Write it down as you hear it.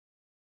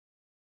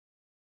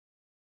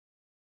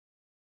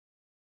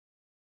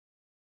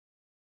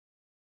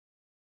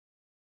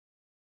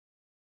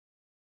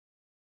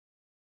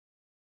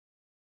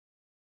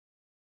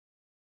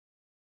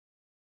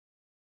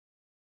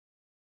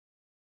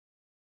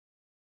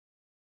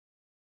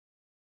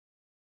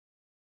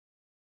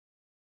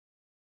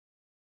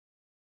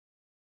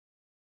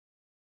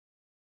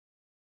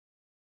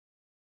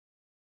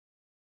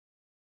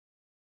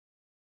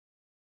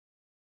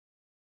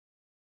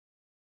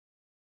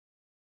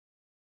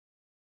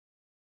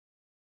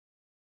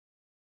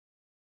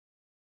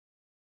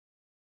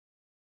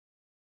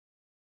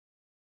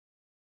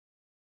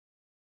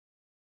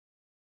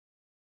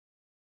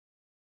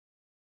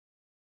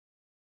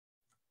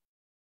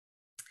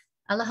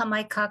Aloha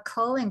mai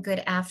kako and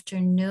good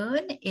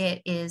afternoon.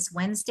 It is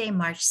Wednesday,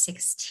 March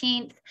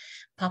 16th.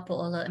 Papa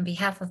Ola, on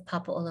behalf of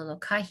Papa Ola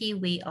Lokahi,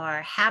 we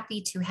are happy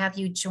to have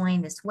you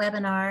join this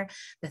webinar,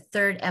 the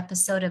third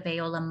episode of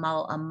E Ola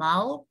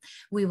Mau.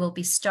 We will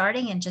be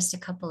starting in just a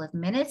couple of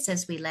minutes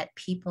as we let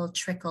people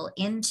trickle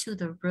into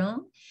the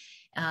room.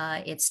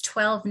 It's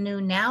 12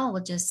 noon now.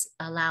 We'll just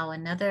allow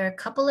another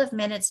couple of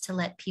minutes to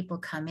let people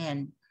come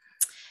in.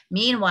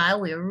 Meanwhile,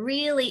 we're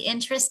really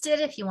interested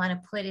if you want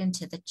to put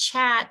into the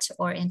chat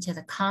or into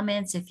the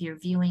comments if you're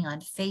viewing on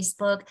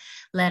Facebook.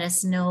 Let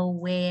us know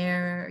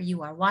where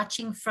you are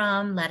watching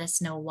from. Let us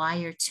know why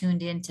you're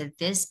tuned in to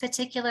this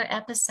particular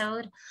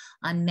episode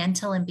on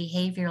mental and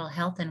behavioral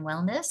health and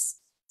wellness.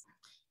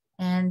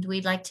 And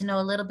we'd like to know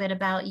a little bit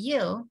about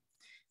you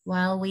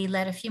while we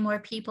let a few more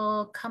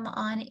people come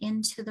on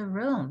into the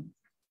room.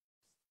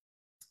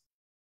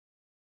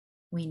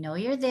 We know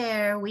you're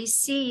there, we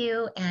see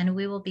you, and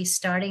we will be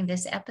starting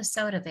this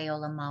episode of E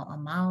Ola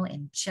Mau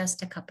in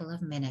just a couple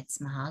of minutes.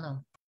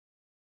 Mahalo.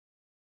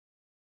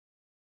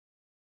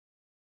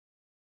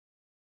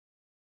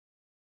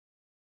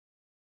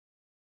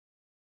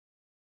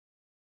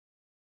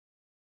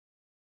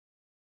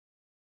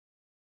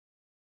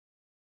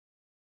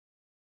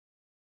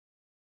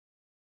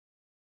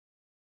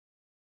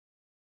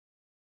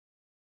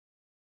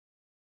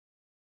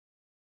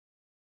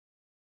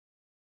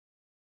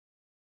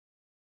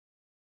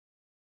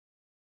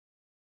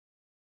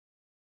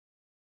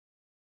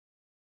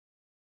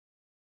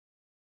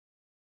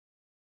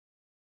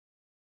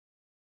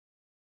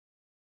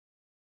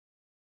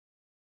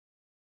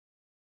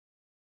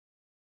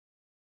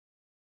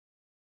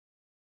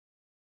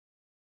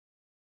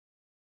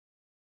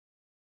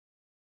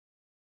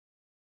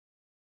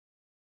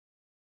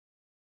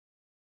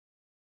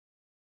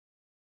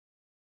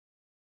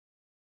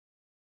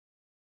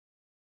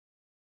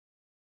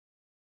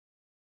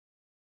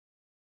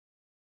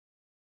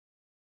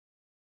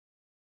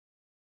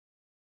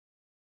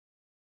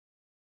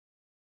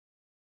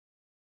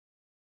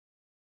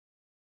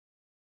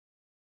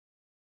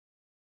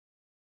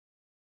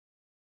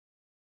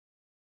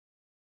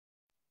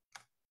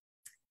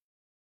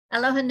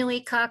 Aloha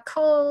nui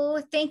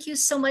kako. Thank you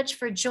so much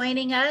for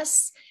joining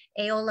us.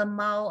 E Ola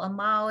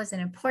Mau is an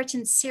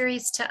important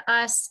series to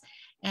us,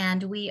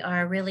 and we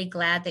are really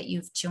glad that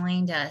you've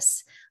joined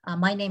us.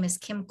 My name is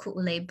Kim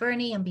Ku'ule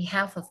Bernie on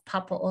behalf of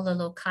Papa Ola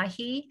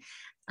Lokahi.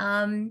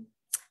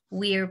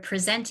 We're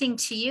presenting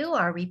to you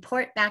our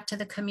report back to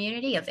the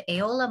community of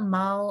E Ola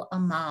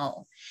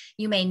Mau.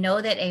 You may know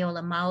that E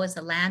Ola Mau is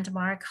a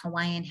landmark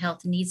Hawaiian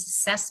health needs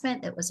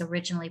assessment that was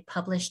originally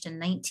published in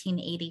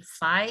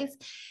 1985.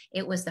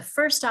 It was the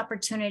first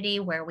opportunity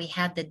where we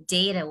had the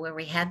data, where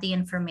we had the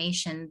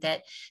information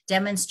that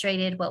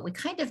demonstrated what we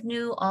kind of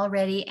knew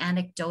already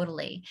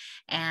anecdotally.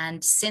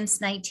 And since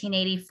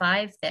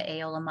 1985, the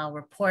E Ola Mau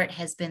Report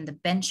has been the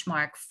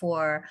benchmark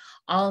for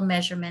all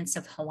measurements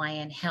of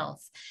Hawaiian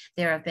health.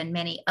 There have been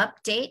many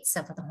updates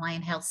of the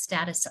Hawaiian health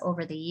status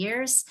over the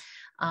years.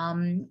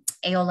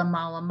 E Ola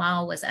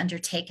Mau was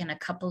undertaken a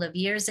couple of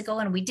years ago,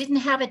 and we didn't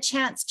have a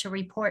chance to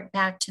report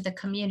back to the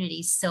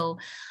community. So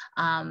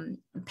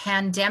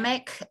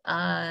pandemic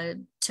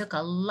took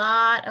a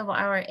lot of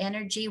our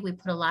energy. We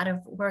put a lot of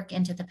work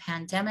into the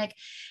pandemic.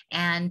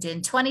 And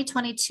in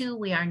 2022,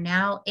 we are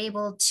now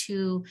able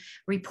to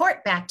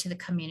report back to the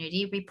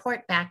community,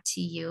 report back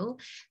to you.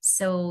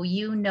 So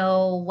you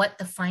know what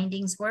the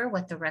findings were,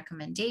 what the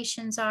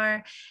recommendations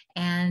are,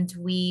 and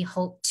we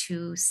hope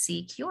to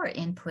seek your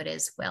input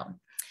as well.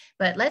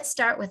 But let's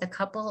start with a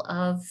couple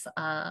of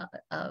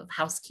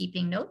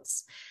housekeeping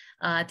notes.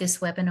 This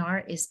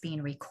webinar is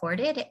being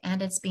recorded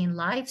and it's being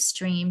live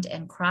streamed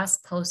and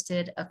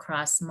cross-posted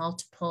across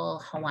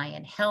multiple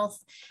Hawaiian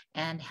health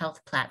and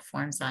health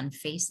platforms on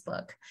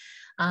Facebook.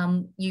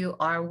 You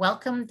are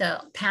welcome.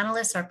 The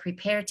panelists are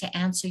prepared to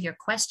answer your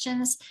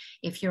questions.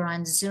 If you're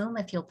on Zoom,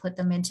 if you'll put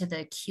them into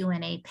the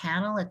Q&A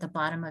panel at the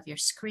bottom of your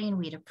screen,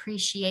 we'd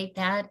appreciate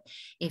that.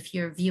 If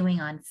you're viewing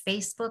on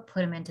Facebook,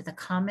 put them into the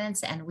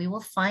comments and we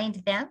will find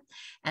them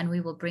and we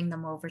will bring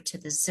them over to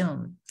the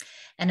Zoom.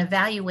 An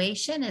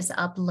evaluation is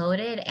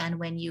uploaded, and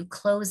when you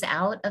close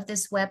out of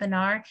this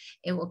webinar,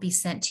 it will be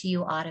sent to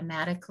you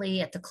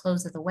automatically at the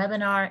close of the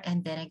webinar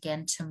and then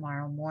again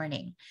tomorrow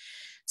morning.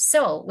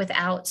 So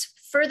without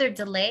further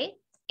delay,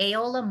 E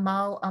Ola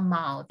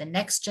Mau, the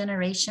next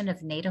generation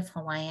of Native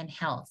Hawaiian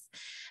health.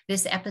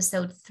 This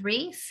episode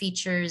 3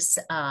 features,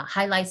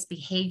 highlights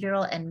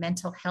behavioral and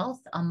mental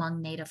health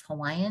among Native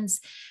Hawaiians.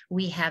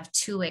 We have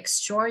two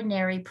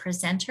extraordinary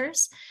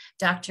presenters.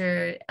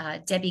 Dr.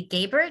 Debbie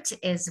Gabert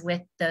is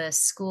with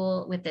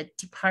the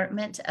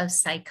Department of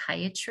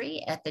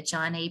Psychiatry at the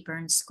John A.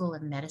 Burns School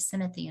of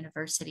Medicine at the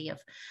University of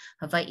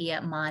Hawaii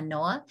at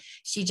Manoa.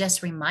 She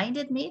just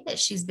reminded me that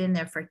she's been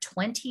there for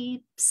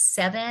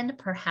 27,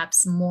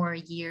 perhaps more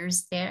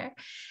years there,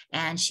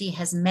 and she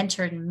has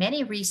mentored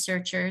many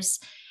researchers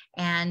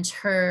And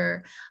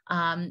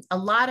a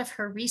lot of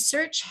her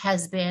research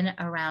has been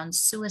around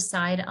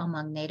suicide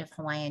among Native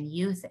Hawaiian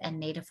youth and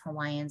Native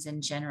Hawaiians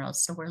in general.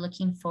 So we're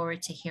looking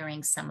forward to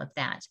hearing some of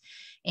that.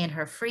 In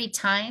her free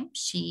time,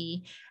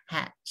 she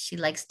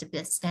likes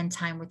to spend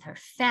time with her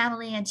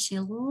family, and she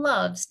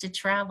loves to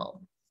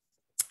travel.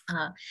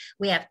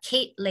 We have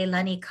Kate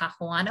Leilani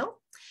Kahuano,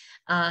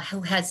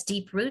 who has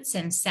deep roots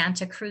in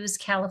Santa Cruz,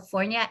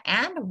 California,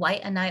 and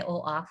Waianae,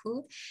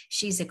 Oahu.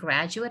 She's a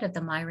graduate of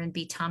the Myron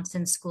B.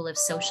 Thompson School of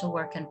Social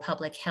Work and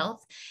Public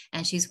Health,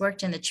 and she's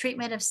worked in the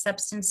treatment of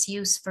substance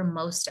use for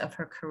most of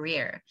her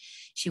career.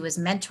 She was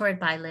mentored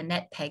by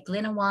Lynette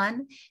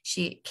Paglinawan.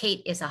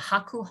 Kate is a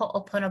Haku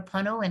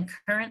Ho'oponopono and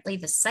currently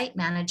the site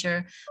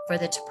manager for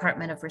the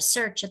Department of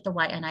Research at the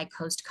Waianae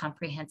Coast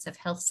Comprehensive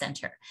Health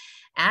Center,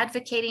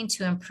 advocating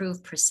to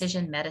improve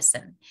precision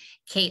medicine.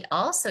 Kate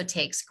also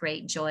takes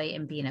great joy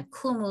in being a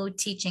kumu,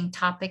 teaching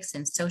topics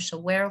in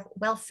social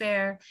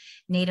welfare,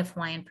 Native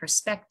Hawaiian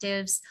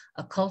perspectives,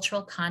 a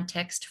cultural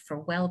context for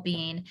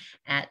well-being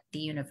at the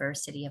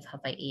University of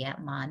Hawaii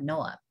at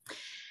Manoa.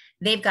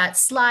 They've got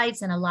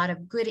slides and a lot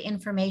of good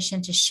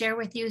information to share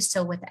with you.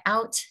 So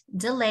without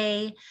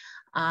delay,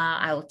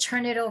 I will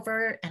turn it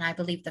over. And I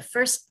believe the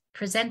first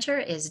presenter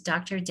is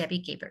Dr.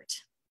 Debbie Gabert.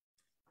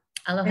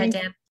 Aloha,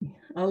 Deb.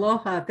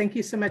 Aloha. Thank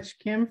you so much,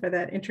 Kim, for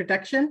that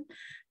introduction.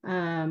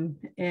 Thank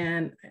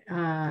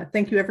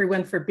you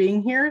everyone for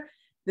being here.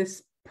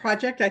 This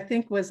project, I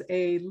think, was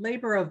a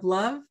labor of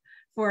love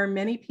for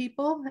many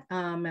people.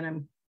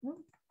 And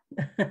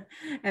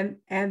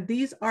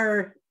these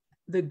are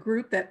the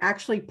group that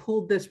actually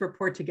pulled this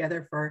report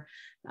together for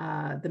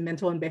the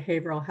mental and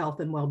behavioral health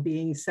and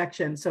well-being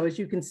section. So as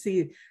you can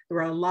see, there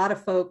were a lot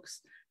of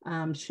folks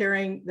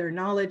sharing their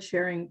knowledge,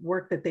 sharing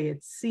work that they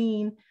had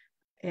seen,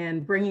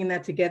 and bringing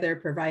that together,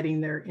 providing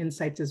their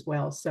insights as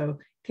well. So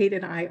Kate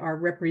and I are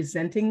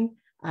representing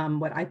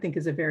what I think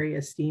is a very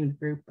esteemed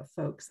group of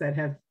folks that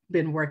have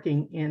been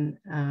working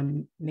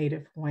in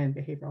Native Hawaiian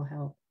behavioral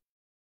health.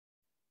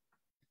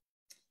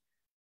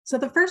 So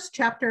the first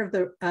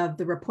chapter of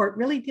the report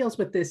really deals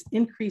with this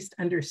increased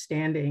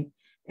understanding.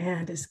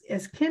 And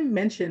as Kim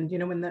mentioned, you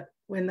know,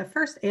 when the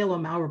first E Ola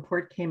Mau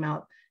report came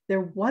out,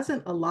 there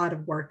wasn't a lot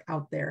of work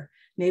out there.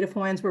 Native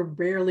Hawaiians were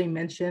rarely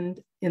mentioned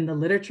in the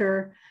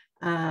literature.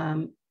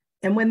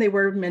 And when they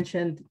were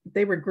mentioned,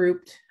 they were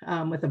grouped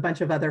with a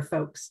bunch of other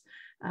folks.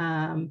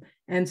 And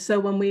so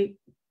when we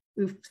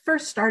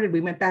first started,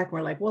 we went back and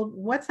we're like, well,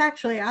 what's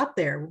actually out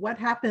there? What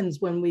happens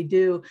when we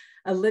do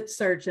a lit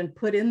search and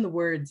put in the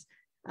words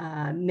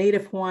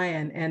Native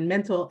Hawaiian and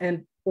mental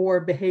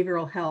or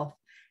behavioral health?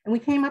 And we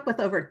came up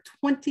with over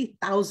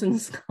 20,000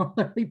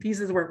 scholarly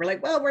pieces of work. We're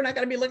like, well, we're not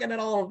going to be looking at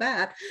all of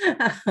that.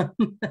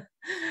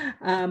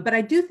 But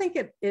I do think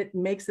it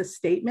makes a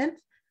statement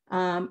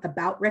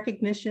about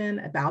recognition,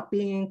 about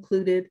being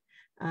included.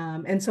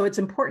 And so it's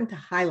important to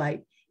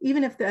highlight,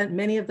 even if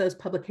many of those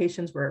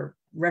publications were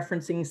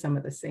referencing some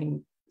of the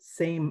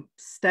same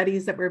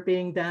studies that were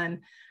being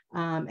done,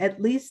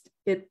 at least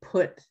it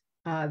put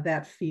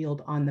that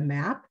field on the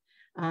map.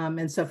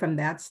 And so from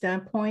that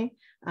standpoint,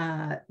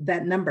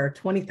 that number,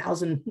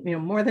 20,000, you know,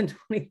 more than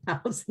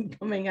 20,000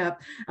 coming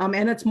up.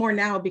 And it's more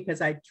now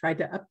because I tried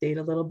to update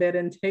a little bit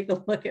and take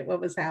a look at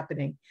what was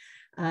happening.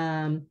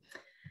 And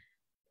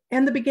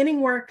the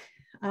beginning work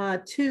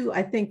too,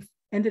 I think,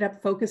 ended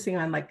up focusing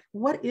on like,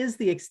 what is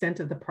the extent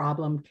of the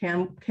problem?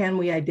 Can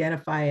we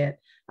identify it?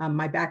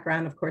 My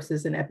background, of course,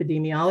 is in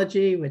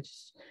epidemiology, which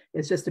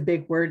is just a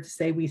big word to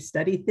say we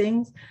study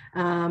things.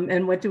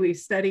 And what do we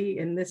study?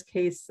 In this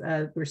case,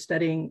 we're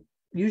studying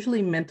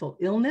usually mental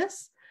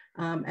illness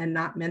and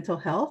not mental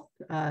health.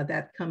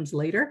 That comes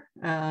later.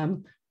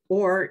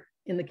 Or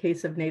in the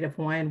case of Native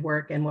Hawaiian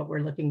work and what we're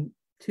looking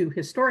to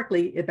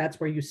historically, that's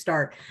where you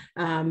start.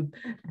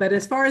 But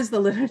as far as the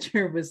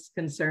literature was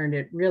concerned,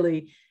 it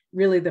really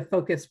the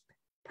focus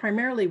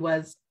primarily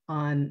was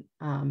on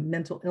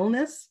mental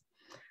illness.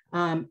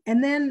 And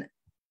then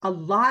a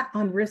lot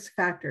on risk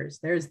factors.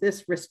 There's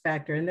this risk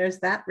factor and there's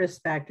that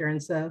risk factor.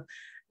 And so,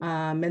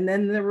 and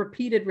then the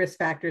repeated risk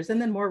factors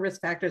and then more risk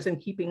factors and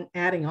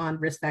adding on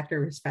risk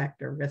factor.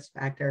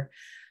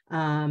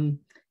 And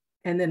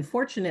then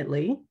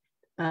fortunately,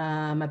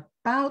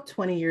 about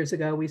 20 years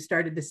ago, we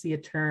started to see a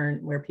turn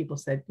where people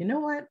said, you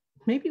know what,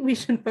 maybe we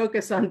should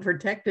focus on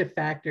protective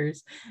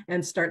factors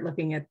and start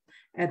looking at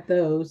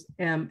those.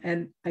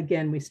 And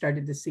again, we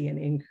started to see an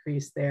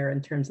increase there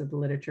in terms of the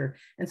literature.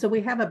 And so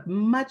we have a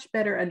much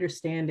better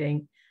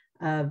understanding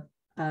of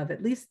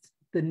at least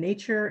the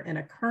nature and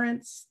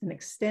occurrence and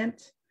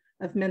extent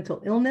of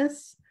mental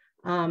illness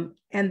and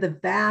the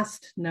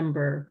vast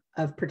number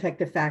of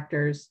protective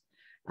factors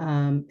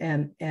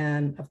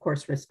and of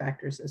course, risk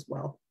factors as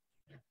well.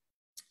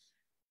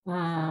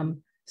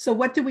 So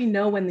what do we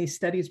know when these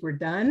studies were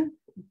done?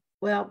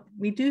 Well,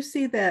 we do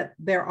see that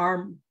there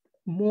are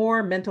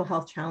more mental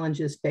health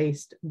challenges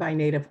faced by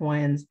Native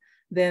Hawaiians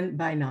than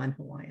by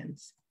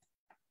non-Hawaiians.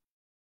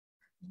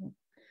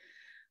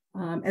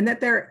 And that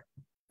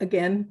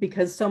again,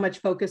 because so much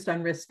focused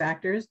on risk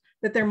factors,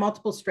 that there are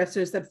multiple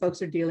stressors that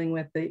folks are dealing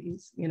with,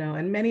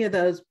 and many of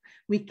those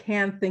we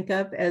can think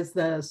of as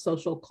the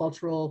social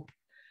cultural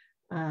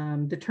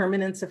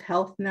determinants of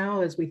health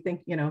now, as we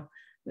think,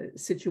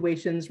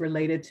 situations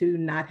related to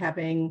not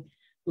having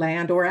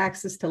land or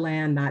access to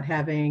land, not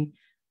having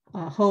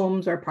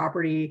homes or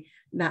property,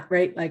 not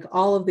right, like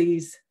all of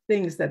these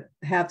things that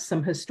have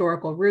some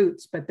historical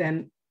roots, but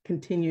then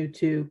continue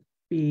to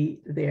be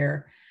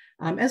there,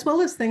 as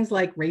well as things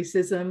like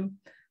racism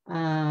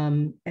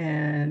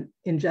and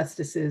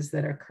injustices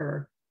that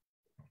occur.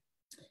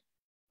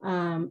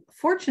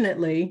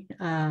 Fortunately,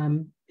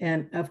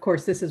 and of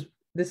course, this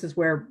is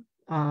where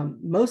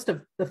most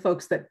of the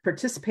folks that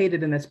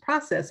participated in this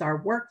process, our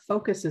work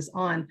focuses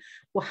on,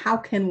 well, how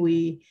can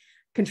we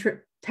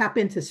tap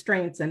into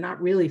strengths and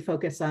not really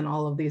focus on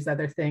all of these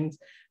other things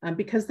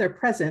because they're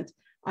present.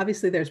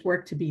 Obviously, there's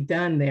work to be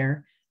done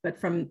there, but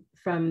from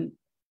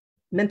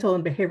mental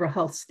and behavioral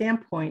health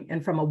standpoint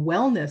and from a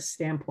wellness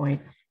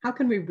standpoint, how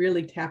can we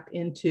really tap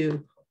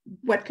into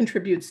what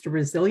contributes to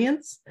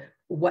resilience,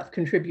 what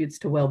contributes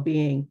to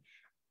well-being?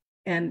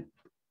 And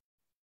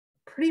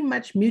pretty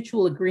much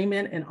mutual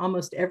agreement in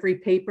almost every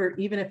paper,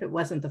 even if it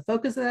wasn't the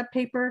focus of that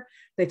paper,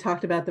 they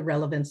talked about the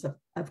relevance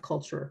of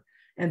culture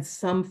and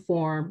some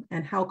form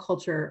and how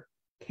culture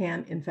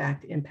can in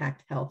fact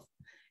impact health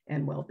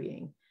and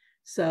well-being.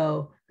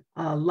 So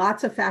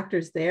lots of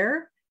factors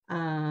there,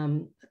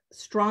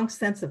 strong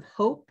sense of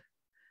hope,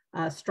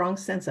 strong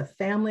sense of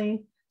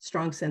family,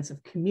 strong sense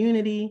of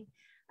community,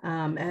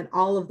 and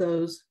all of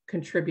those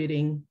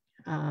contributing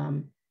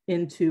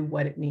into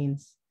what it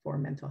means for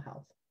mental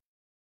health.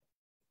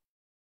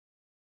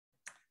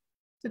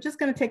 So just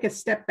going to take a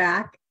step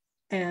back,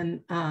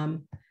 and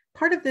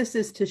part of this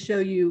is to show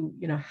you,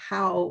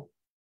 how,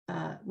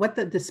 what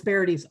the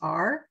disparities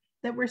are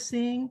that we're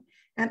seeing,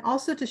 and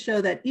also to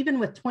show that even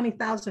with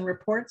 20,000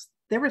 reports,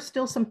 there were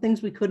still some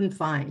things we couldn't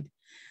find.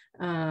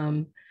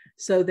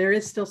 So there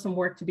is still some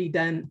work to be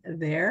done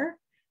there.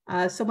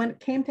 So when it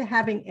came to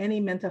having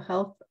any mental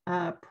health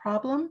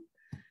problem,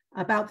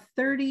 about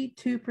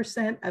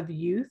 32% of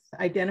youth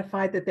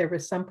identified that there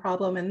was some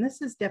problem, and this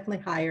is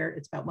definitely higher.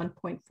 It's about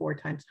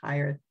 1.4 times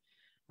higher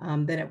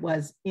than it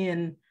was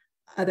in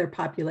other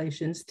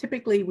populations.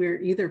 Typically,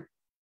 we're either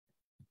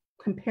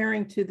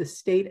comparing to the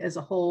state as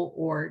a whole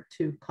or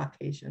to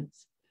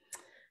Caucasians.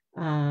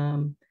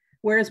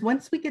 Whereas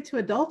once we get to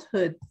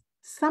adulthood,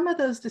 some of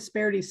those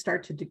disparities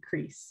start to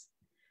decrease.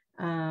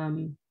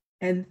 And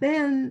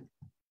then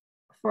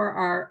for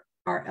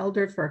our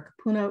elders, for our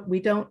kupuna, we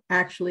don't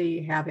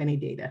actually have any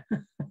data.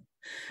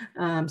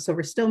 So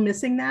we're still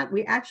missing that.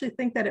 We actually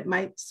think that it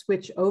might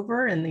switch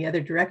over in the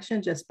other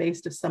direction just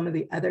based on some of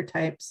the other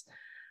types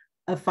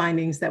of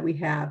findings that we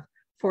have.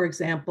 For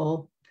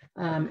example,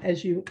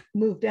 as you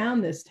move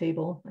down this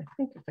table, I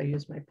think if I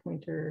use my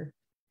pointer,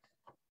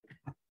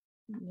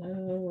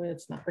 no,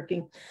 it's not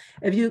working.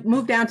 If you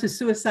move down to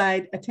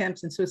suicide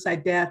attempts and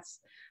suicide deaths,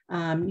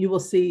 you will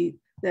see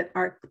that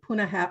our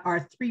kupuna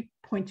are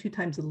 3.2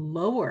 times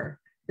lower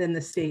than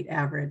the state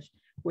average,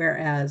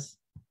 whereas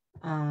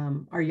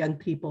our young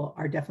people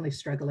are definitely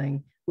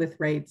struggling with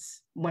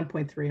rates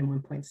 1.3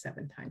 and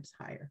 1.7 times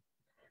higher.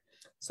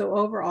 So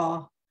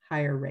overall,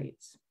 higher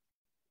rates.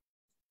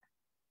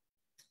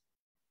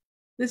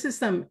 This is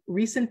some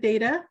recent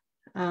data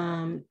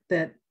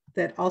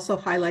that also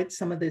highlights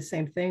some of the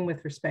same thing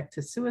with respect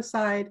to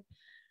suicide.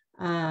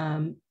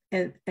 And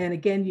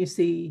again, you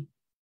see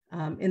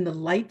in the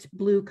light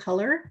blue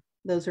color,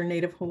 those are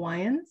Native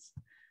Hawaiians.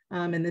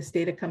 And this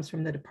data comes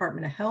from the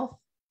Department of Health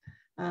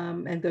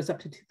and goes up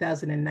to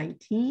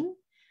 2019.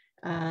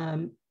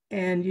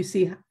 And you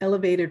see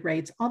elevated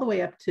rates all the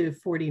way up to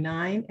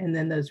 49, and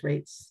then those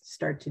rates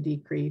start to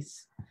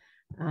decrease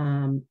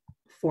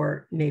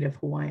for Native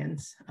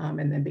Hawaiians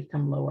and then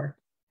become lower.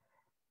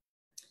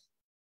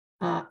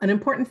 An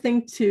important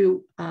thing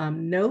to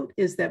note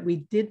is that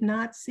we did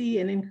not see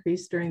an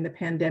increase during the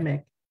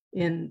pandemic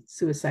in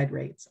suicide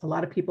rates. A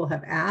lot of people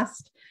have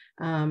asked,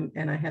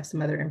 and I have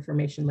some other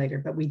information later,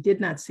 but we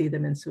did not see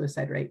them in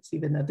suicide rates,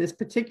 even though this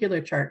particular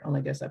chart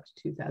only goes up to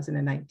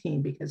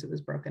 2019 because it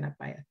was broken up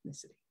by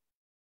ethnicity.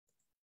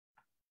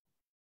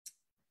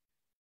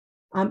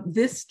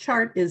 This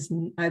chart is,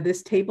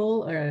 this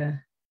table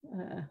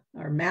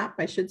or map,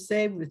 I should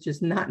say, which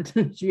is not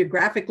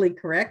geographically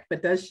correct,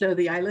 but does show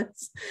the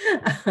islands,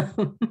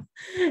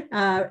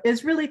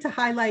 is really to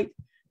highlight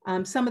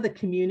some of the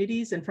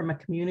communities and from a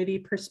community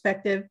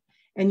perspective.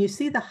 And you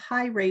see the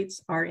high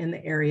rates are in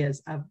the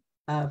areas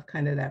of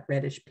kind of that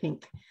reddish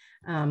pink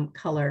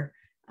color.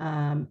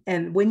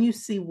 And when you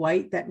see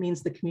white, that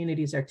means the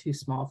communities are too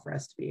small for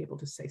us to be able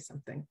to say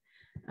something.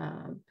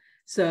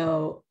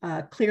 So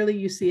clearly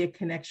you see a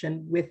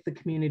connection with the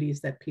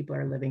communities that people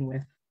are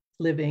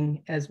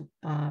living as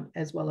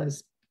well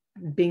as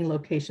being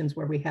locations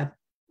where we have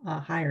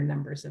higher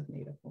numbers of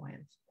Native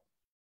Hawaiians.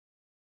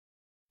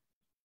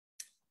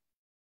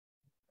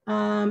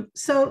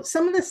 So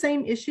some of the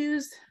same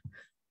issues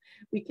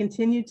we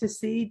continue to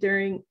see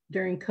during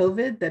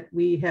COVID that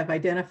we have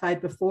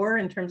identified before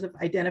in terms of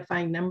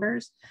identifying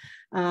numbers.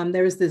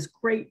 There was this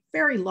great,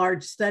 very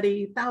large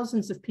study,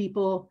 thousands of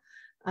people,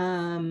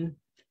 and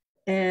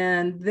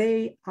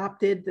they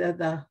opted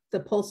the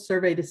Pulse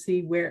survey to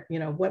see where,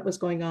 what was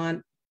going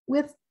on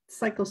with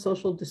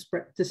psychosocial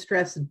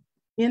distress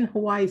in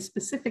Hawaii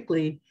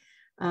specifically.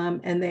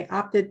 And they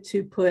opted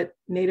to put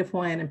Native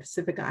Hawaiian and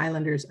Pacific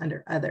Islanders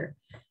under other.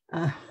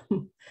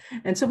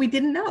 And so we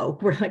didn't know.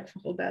 We're like,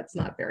 well, that's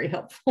not very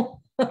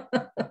helpful.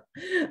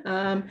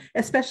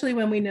 Especially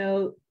when we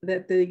know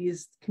that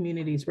these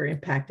communities were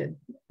impacted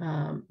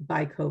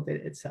by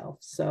COVID itself.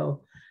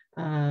 So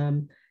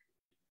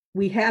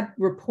we had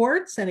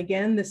reports, and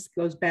again, this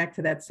goes back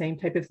to that same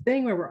type of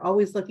thing where we're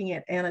always looking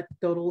at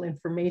anecdotal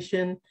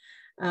information.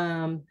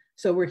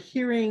 So we're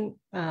hearing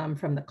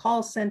from the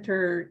call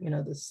center,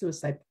 the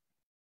suicide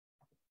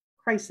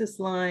crisis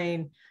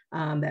line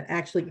that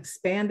actually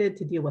expanded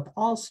to deal with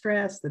all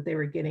stress, that they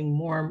were getting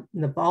more,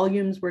 the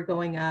volumes were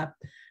going up,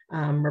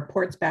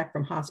 reports back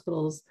from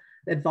hospitals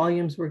that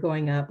volumes were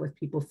going up with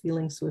people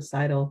feeling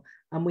suicidal.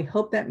 We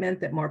hope that meant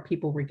that more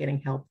people were getting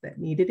help that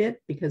needed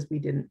it, because we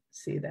didn't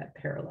see that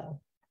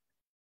parallel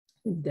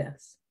in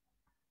deaths.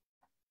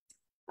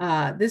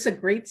 This is a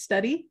great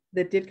study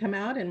that did come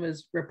out and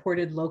was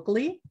reported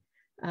locally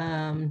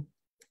on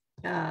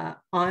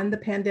the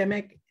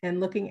pandemic and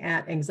looking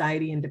at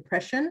anxiety and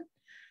depression.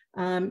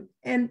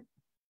 And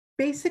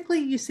basically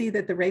you see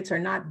that the rates are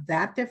not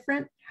that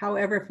different.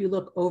 However, if you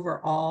look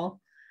overall,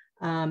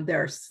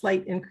 there are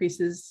slight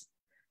increases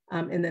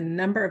in the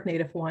number of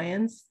Native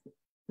Hawaiians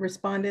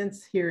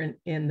respondents here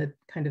in the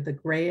kind of the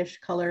grayish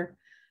color,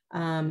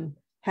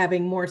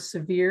 having more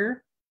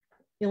severe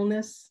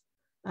illness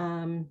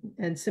and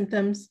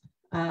symptoms,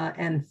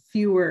 and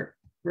fewer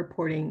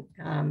reporting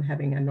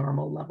having a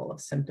normal level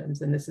of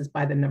symptoms. And this is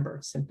by the number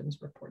of symptoms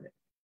reported.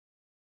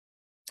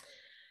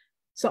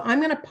 So I'm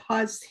going to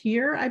pause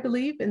here, I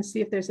believe, and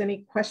see if there's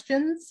any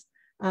questions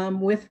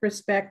with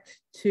respect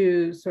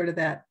to sort of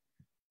that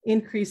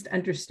increased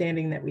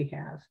understanding that we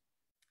have.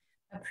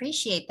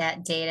 Appreciate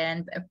that data,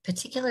 and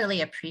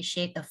particularly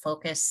appreciate the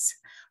focus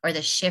or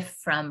the shift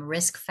from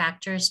risk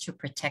factors to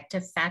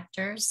protective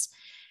factors.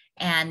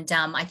 And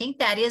I think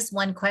that is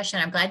one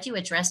question. I'm glad you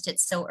addressed it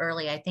so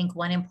early. I think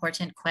one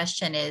important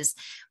question is,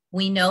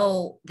 we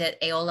know that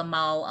E Ola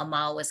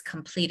Mau was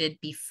completed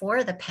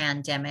before the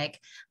pandemic,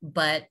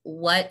 but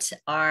what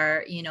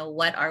are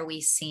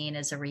we seeing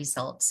as a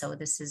result? So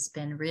this has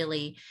been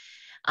really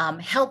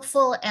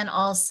helpful and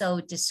also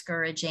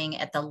discouraging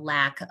at the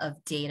lack of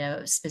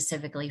data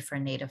specifically for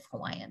Native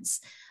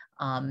Hawaiians.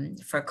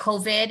 For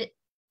COVID,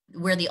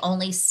 we're the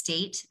only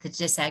state that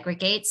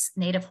disaggregates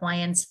Native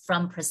Hawaiians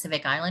from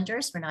Pacific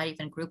Islanders. We're not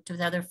even grouped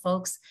with other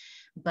folks,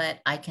 but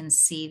I can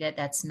see that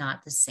that's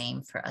not the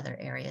same for other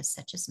areas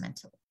such as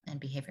mental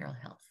and behavioral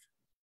health.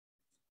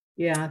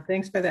 Yeah,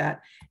 thanks for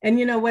that. And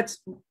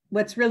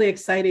what's really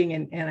exciting,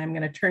 and I'm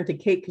going to turn to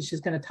Kate because she's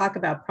going to talk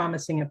about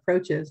promising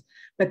approaches,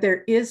 but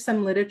there is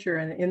some literature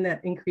in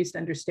that increased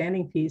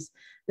understanding piece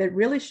that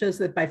really shows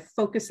that by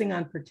focusing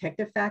on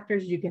protective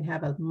factors, you can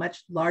have a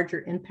much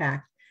larger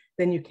impact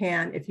than you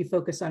can if you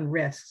focus on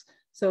risks.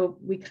 So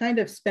we kind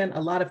of spent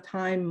a lot of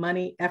time,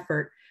 money,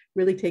 effort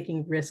really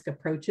taking risk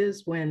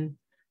approaches when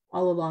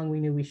all along we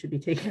knew we should be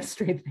taking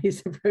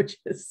strength-based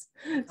approaches.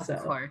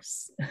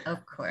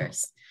 Of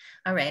course.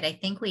 All right, I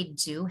think we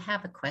do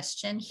have a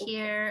question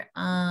here.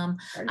 I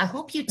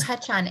hope you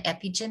touch on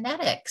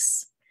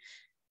epigenetics.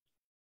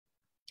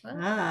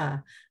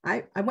 Well.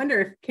 I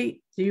wonder if,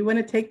 Kate, do you want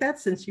to take that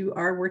since you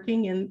are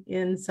working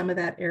in some of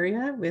that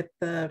area with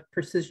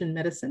precision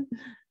medicine?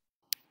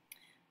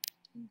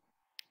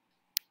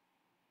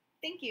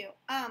 Thank you.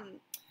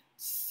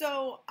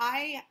 So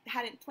I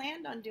hadn't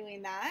planned on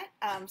doing that.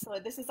 So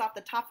this is off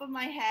the top of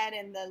my head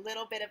and the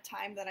little bit of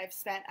time that I've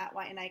spent at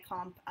Waianae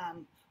Comp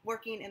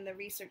working in the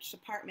research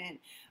department.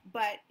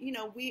 But,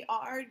 we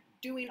are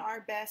doing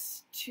our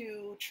best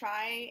to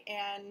try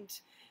and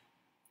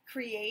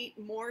create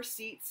more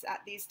seats at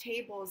these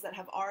tables that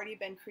have already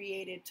been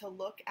created to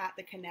look at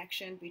the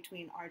connection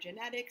between our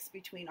genetics,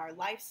 between our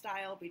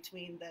lifestyle,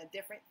 between the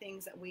different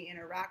things that we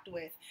interact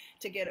with,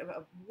 to get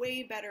a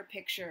way better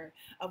picture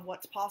of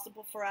what's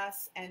possible for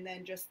us, and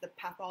then just the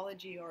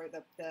pathology or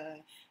the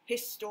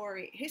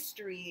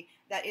history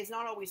that is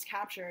not always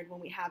captured when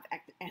we have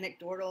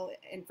anecdotal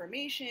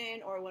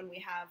information or when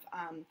we have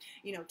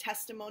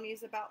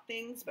testimonies about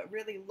things, but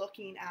really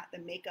looking at the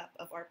makeup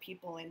of our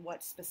people and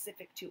what's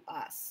specific to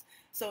us.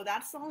 So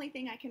that's the only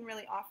thing I can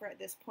really offer at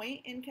this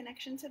point in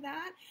connection to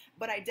that.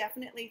 But I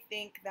definitely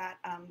think that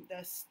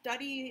the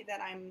study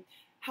that I'm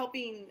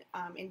helping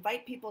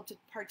invite people to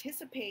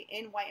participate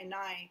in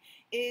Waianae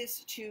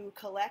is to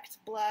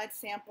collect blood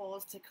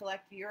samples, to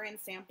collect urine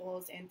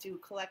samples, and to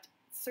collect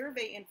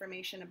survey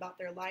information about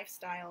their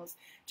lifestyles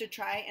to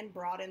try and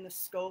broaden the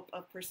scope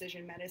of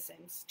precision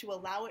medicines, to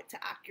allow it to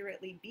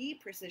accurately be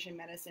precision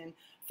medicine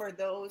for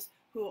those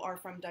who are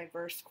from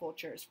diverse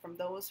cultures, from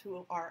those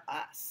who are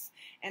us.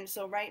 And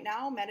so right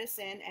now,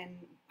 medicine and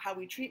how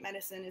we treat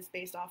medicine is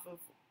based off of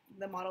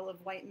the model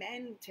of white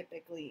men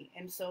typically.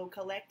 And so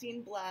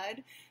collecting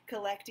blood,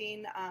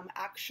 collecting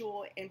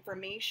actual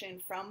information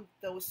from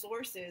those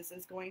sources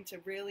is going to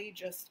really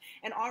just,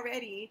 and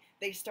already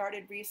they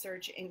started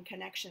research in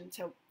connection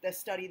to the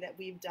study that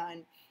we've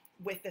done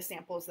with the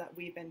samples that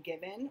we've been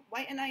given.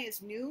 Waianae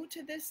is new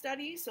to this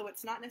study, so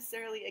it's not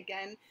necessarily,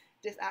 again,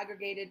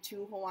 disaggregated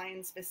to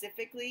Hawaiian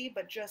specifically,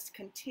 but just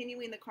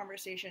continuing the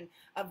conversation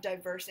of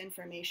diverse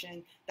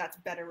information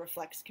that better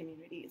reflects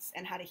communities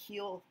and how to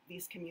heal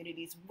these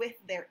communities with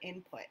their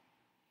input.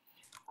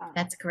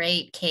 That's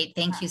great, Kate.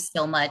 Thank you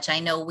so much. I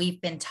know we've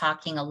been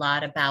talking a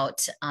lot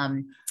about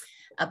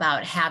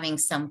having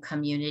some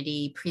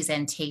community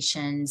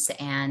presentations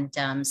and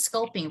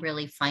scoping,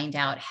 really find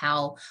out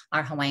how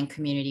our Hawaiian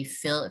community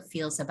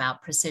feels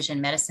about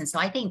precision medicine. So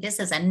I think this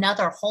is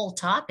another whole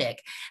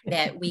topic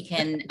that we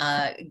can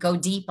go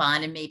deep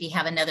on and maybe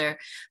have another,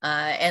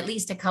 at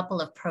least a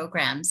couple of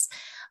programs.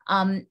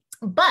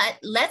 But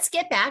let's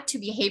get back to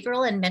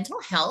behavioral and mental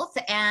health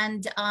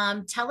and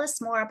tell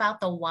us more about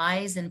the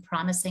wise and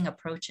promising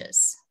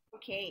approaches.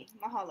 Okay,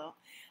 mahalo.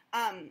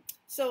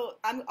 So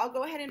I'll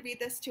go ahead and read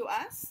this to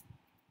us.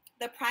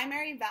 The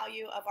primary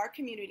value of our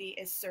community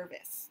is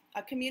service.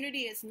 A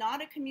community is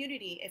not a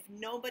community if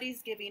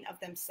nobody's giving of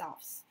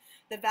themselves.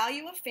 The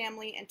value of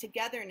family and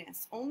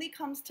togetherness only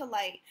comes to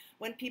light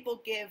when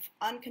people give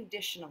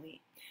unconditionally.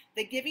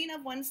 The giving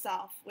of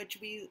oneself, which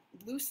we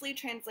loosely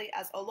translate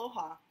as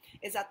aloha,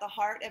 is at the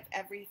heart of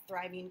every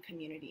thriving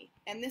community.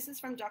 And this is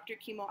from Dr.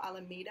 Kimo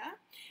Alameda.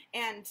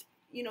 And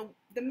you know,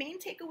 the main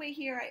takeaway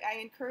here I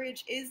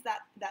encourage is that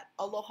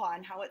aloha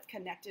and how it's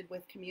connected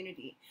with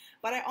community.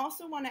 But I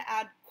also want to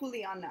add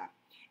kuleana.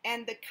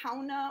 And the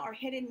kauna or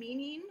hidden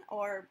meaning,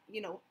 or,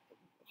 you know,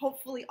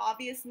 hopefully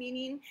obvious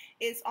meaning,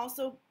 is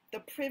also the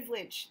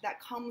privilege that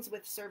comes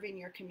with serving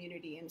your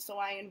community. And so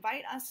I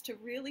invite us to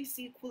really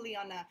see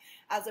kuleana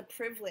as a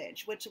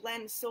privilege, which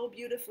lends so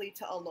beautifully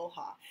to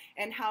aloha,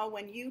 and how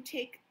when you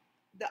take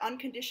the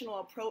unconditional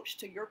approach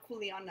to your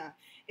kuleana,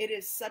 it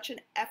is such an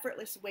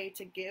effortless way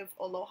to give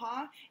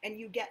aloha, and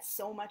you get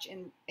so much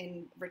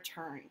in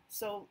return.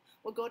 So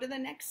we'll go to the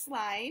next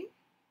slide.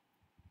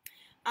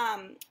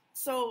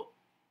 So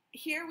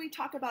here we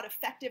talk about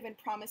effective and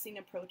promising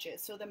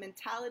approaches. So the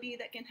mentality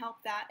that can help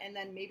that, and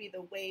then maybe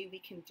the way we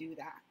can do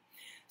that.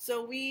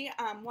 So we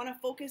want to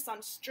focus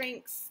on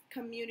strengths,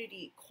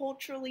 community,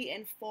 culturally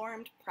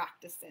informed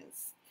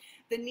practices,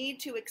 the need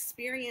to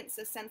experience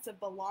a sense of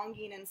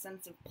belonging and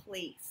sense of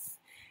place.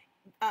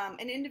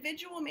 An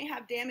individual may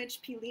have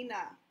damaged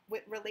pilina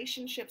with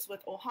relationships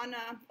with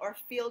ohana or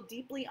feel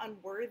deeply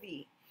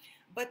unworthy.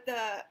 But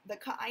the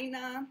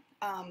ka'aina,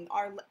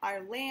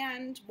 our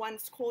land,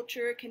 one's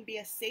culture, can be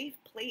a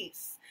safe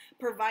place,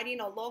 providing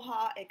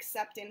aloha,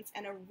 acceptance,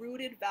 and a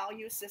rooted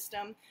value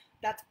system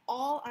that's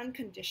all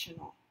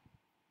unconditional.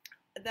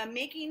 The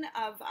making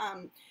of,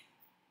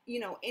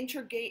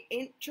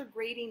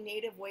 integrating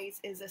Native ways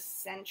is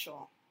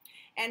essential.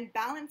 And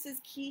balance is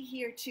key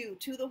here too,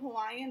 to the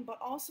Hawaiian, but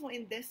also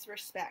in this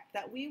respect,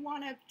 that we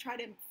want to try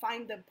to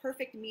find the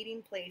perfect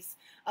meeting place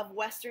of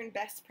Western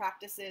best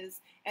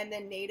practices and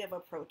then Native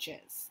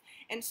approaches.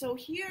 And so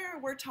here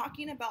we're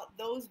talking about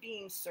those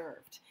being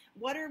served.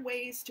 What are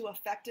ways to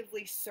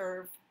effectively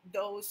serve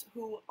those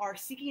who are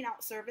seeking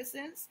out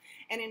services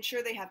and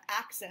ensure they have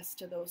access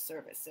to those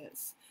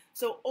services?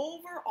 So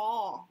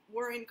overall,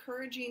 we're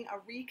encouraging a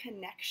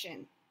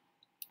reconnection.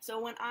 So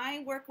when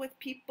I work with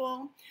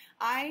people,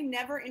 I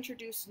never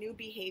introduce new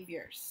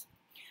behaviors.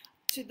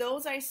 To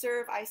those I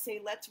serve, I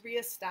say, let's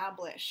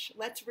reestablish,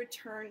 let's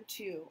return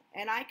to.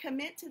 And I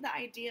commit to the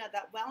idea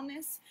that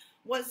wellness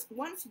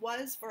once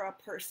was for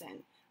a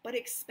person, but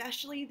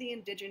especially the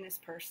indigenous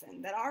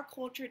person, that our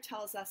culture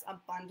tells us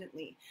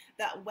abundantly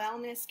that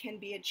wellness can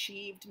be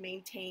achieved,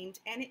 maintained,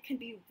 and it can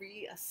be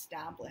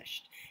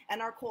reestablished. And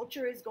our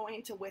culture is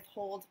going to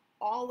withhold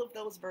all of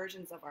those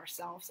versions of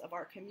ourselves, of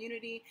our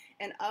community,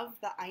 and of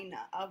the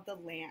aina, of the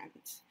land.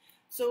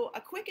 So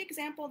a quick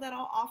example that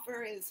I'll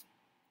offer is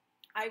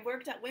I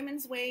worked at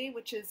Women's Way,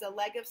 which is a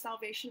leg of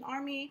Salvation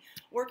Army,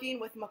 working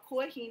with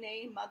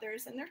makuahine,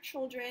 mothers and their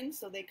children.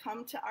 So they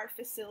come to our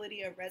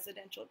facility, a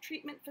residential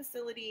treatment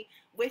facility,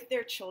 with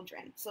their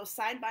children. So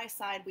side by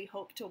side, we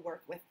hope to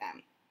work with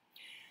them.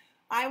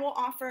 I will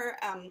offer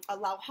a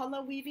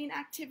lauhala weaving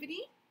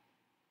activity,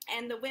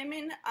 and the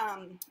women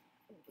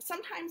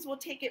sometimes will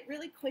take it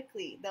really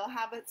quickly. They'll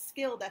have a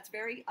skill that's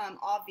very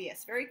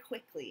obvious, very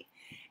quickly.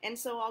 And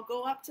so I'll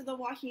go up to the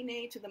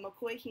wahine, to the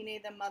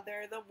makuahine, the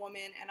mother, the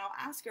woman, and I'll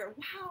ask her,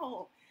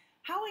 wow,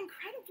 how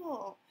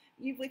incredible.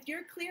 With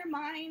your clear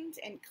mind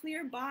and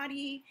clear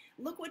body,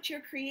 look what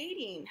you're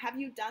creating. Have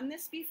you done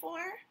this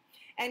before?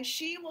 And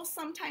she will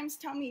sometimes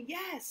tell me,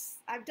 yes,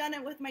 I've done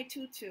it with my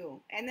tutu.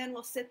 And then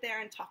we'll sit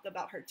there and talk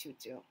about her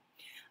tutu.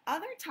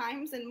 Other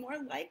times, and more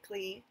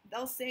likely,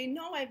 they'll say,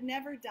 no, I've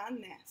never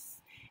done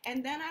this.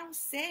 And then I'll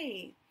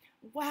say,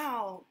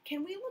 wow,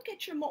 can we look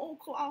at your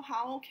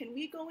mo'oku'auhao? Can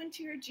we go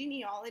into your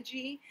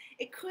genealogy?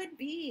 It could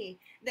be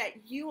that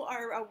you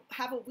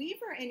have a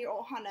weaver in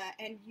your ohana,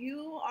 and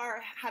you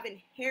have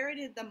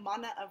inherited the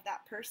mana of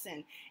that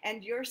person,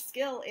 and your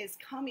skill is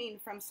coming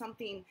from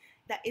something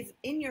that is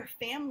in your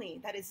family,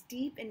 that is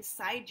deep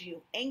inside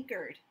you,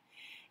 anchored.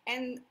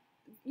 And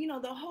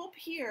the hope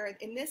here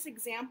in this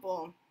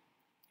example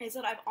is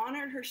that I've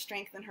honored her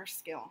strength and her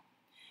skill.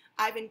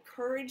 I've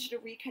encouraged a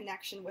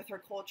reconnection with her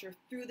culture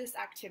through this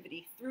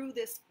activity, through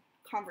this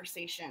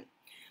conversation.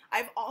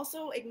 I've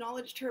also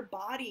acknowledged her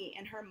body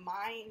and her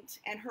mind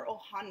and her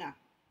ohana.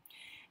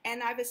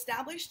 And I've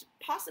established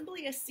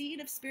possibly a seed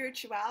of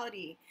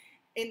spirituality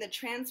in the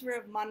transfer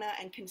of mana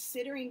and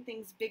considering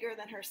things bigger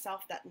than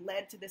herself that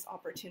led to this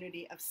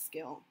opportunity of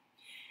skill.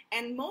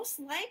 And most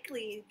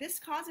likely, this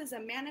causes a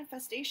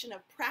manifestation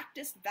of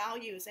practiced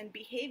values and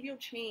behavioral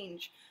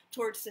change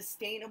towards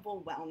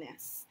sustainable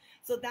wellness.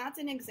 So that's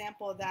an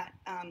example that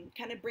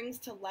kind of brings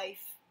to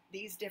life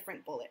these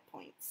different bullet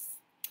points.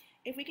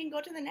 If we can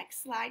go to the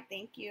next slide,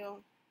 thank you.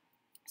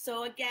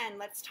 So again,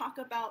 let's talk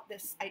about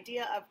this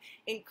idea of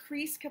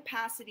increased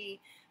capacity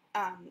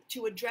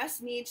to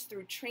address needs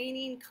through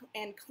training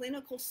and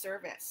clinical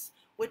service,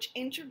 which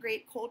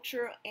integrate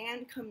culture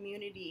and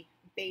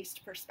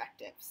community-based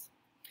perspectives.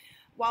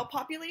 While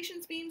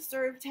populations being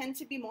served tend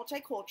to be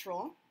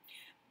multicultural,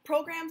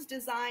 programs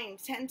designed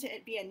tend to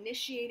be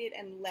initiated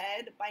and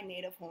led by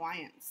Native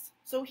Hawaiians.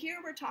 So here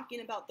we're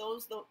talking about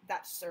those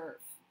that serve.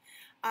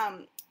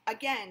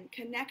 Again,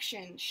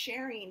 connection,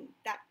 sharing,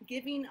 that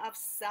giving of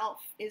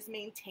self is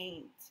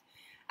maintained.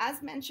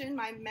 As mentioned,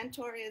 my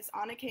mentor is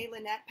Anake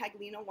Lynette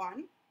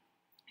Paglino-Wan.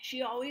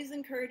 She always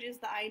encourages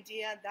the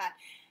idea that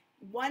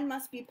one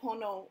must be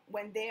pono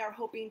when they are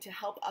hoping to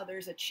help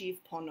others achieve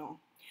pono.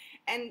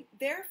 And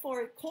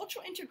therefore,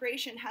 cultural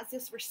integration has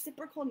this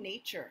reciprocal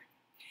nature.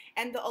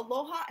 And the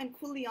Aloha and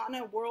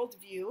Kuleana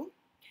worldview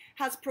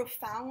has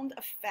profound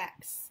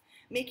effects,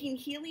 making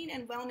healing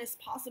and wellness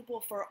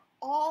possible for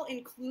all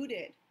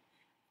included.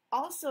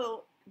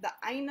 Also, the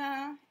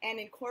Aina and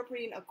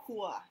incorporating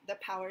Akua, the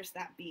powers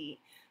that be.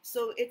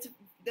 So it's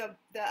the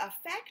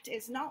effect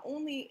is not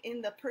only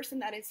in the person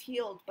that is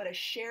healed, but a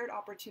shared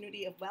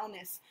opportunity of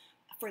wellness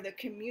for the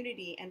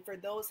community and for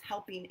those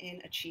helping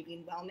in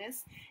achieving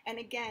wellness. And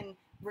again,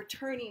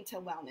 returning to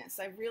wellness.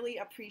 I really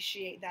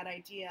appreciate that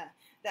idea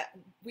that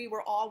we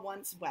were all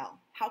once well.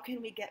 How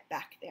can we get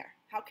back there?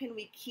 How can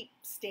we keep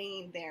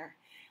staying there?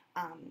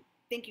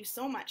 Thank you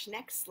so much.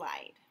 Next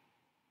slide.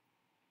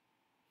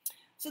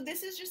 So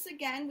this is just,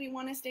 again, we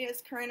want to stay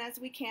as current as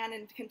we can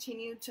and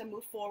continue to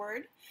move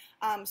forward.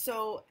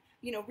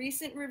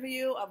 Recent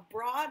review of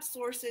broad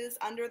sources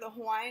under the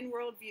Hawaiian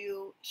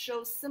worldview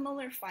shows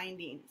similar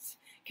findings.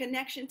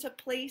 Connection to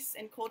place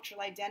and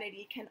cultural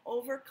identity can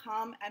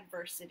overcome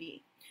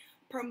adversity.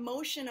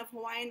 Promotion of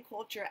Hawaiian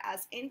culture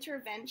as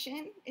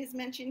intervention is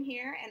mentioned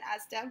here, and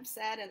as Deb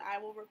said, and I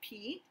will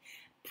repeat,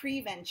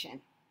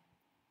 prevention.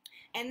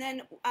 And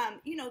then,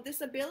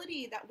 this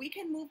ability that we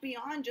can move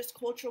beyond just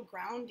cultural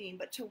grounding,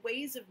 but to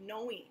ways of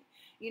knowing.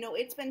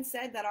 It's been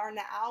said that our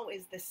na'au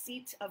is the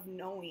seat of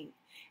knowing.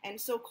 And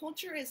so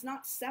culture is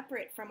not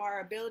separate from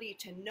our ability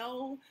to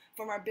know,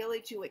 from our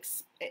ability to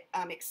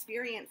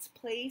experience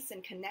place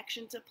and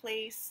connection to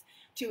place,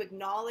 to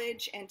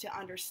acknowledge and to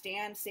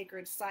understand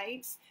sacred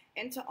sites,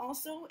 and to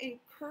also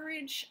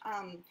encourage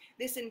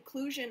this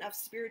inclusion of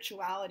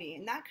spirituality.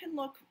 And that can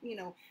look,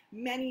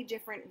 many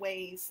different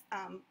ways.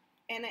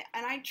 And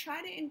I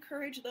try to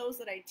encourage those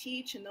that I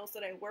teach and those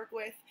that I work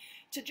with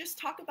to just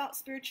talk about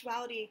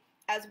spirituality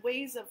as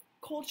ways of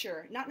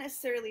culture, not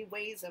necessarily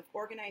ways of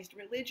organized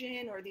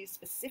religion or these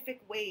specific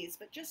ways,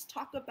 but just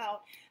talk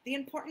about the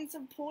importance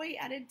of poi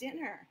at a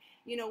dinner.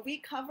 We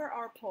cover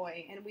our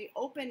poi and we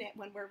open it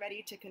when we're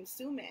ready to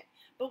consume it,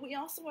 but we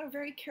also are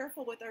very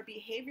careful with our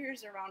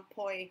behaviors around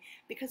poi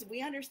because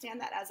we understand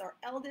that as our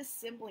eldest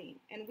sibling,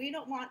 and we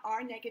don't want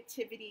our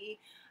negativity,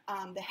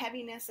 the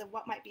heaviness of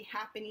what might be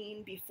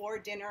happening before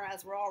dinner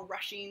as we're all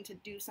rushing to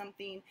do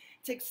something,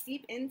 to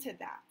seep into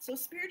that. So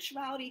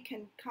spirituality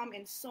can come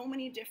in so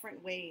many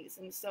different ways.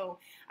 And so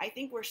I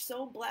think we're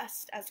so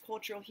blessed as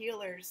cultural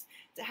healers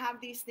to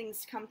have these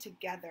things come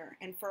together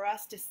and for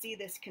us to see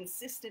this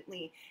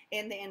consistently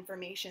in the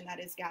information that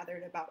is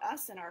gathered about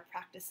us and our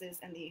practices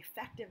and the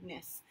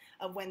effectiveness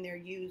of when they're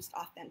used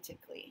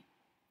authentically.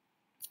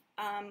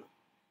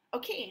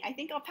 Okay, I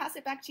think I'll pass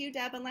it back to you,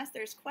 Deb, unless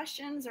there's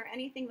questions or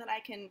anything that I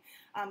can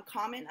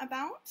comment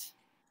about.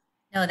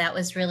 No, that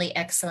was really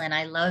excellent.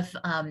 I love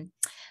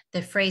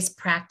the phrase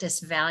practice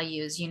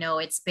values.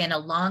 It's been a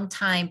long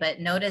time,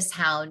 but notice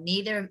how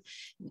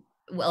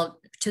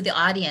to the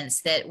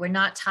audience, that we're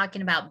not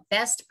talking about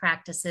best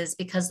practices,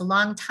 because a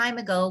long time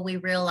ago we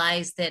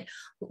realized that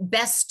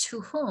best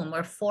to whom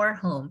or for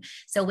whom.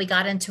 So we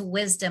got into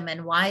wisdom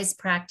and wise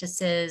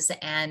practices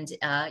and,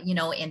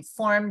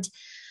 informed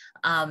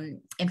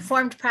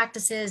informed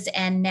practices.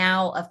 And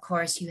now, of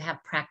course, you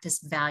have practice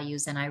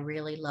values. And I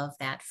really love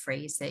that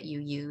phrase that you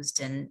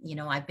used. And, you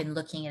know, I've been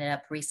looking it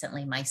up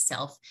recently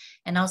myself,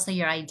 and also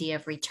your idea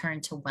of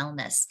return to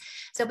wellness.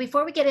 So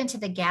before we get into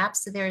the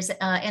gaps, there's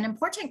an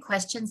important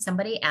question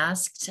somebody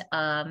asked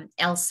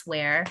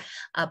elsewhere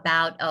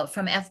about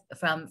from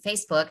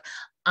Facebook.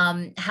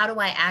 How do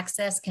I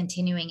access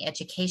continuing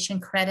education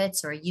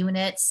credits or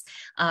units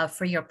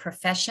for your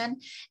profession?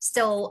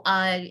 So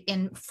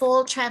in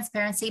full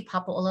transparency,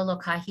 Papa Ola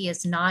Lokahi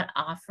is not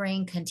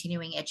offering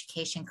continuing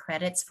education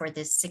credits for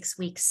this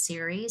 6-week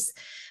series,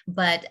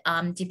 but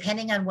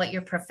depending on what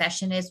your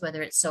profession is,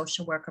 whether it's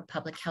social work or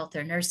public health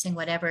or nursing,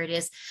 whatever it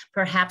is,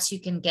 perhaps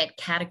you can get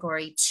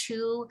category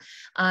 2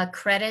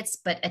 credits,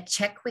 but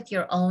check with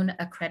your own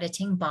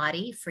accrediting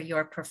body for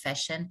your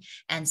profession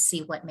and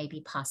see what may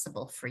be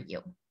possible for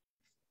you.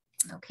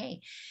 Okay,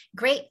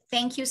 great.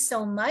 Thank you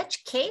so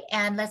much, Kate.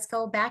 And let's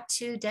go back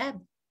to Deb.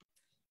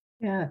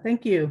 Yeah,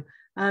 thank you.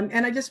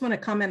 And I just want to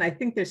comment, I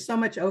think there's so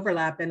much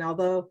overlap. And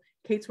although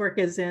Kate's work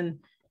is in,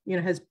 you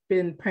know, has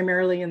been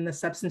primarily in the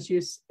substance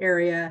use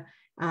area,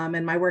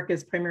 and my work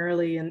is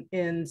primarily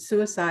in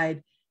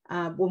suicide,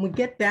 when we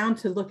get down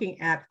to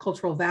looking at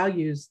cultural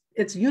values,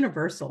 it's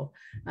universal.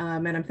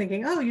 And I'm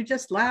thinking, oh, you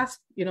just last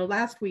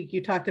week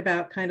you talked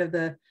about kind of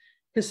the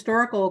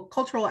historical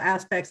cultural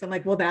aspects. I'm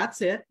like, well,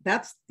 that's it.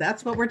 That's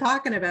what we're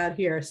talking about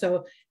here.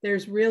 So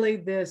there's really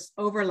this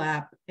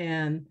overlap,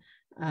 and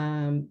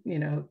you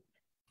know,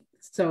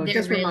 so it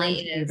just really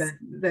reminds me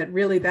that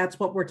really that's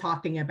what we're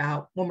talking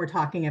about when we're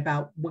talking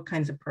about what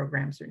kinds of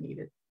programs are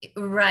needed.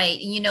 Right.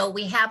 You know,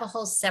 we have a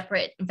whole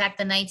separate, in fact,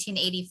 the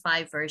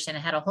 1985 version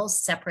had a whole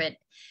separate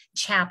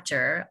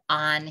chapter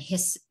on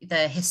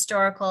the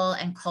historical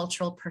and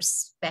cultural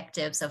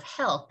perspectives of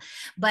health.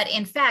 But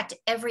in fact,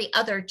 every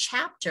other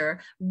chapter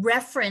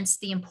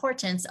referenced the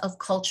importance of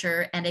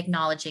culture and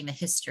acknowledging the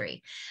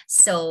history.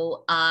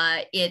 So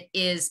it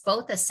is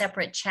both a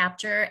separate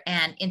chapter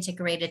and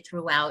integrated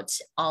throughout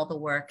all the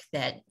work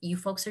that you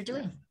folks are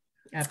doing.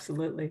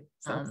 Absolutely.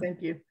 So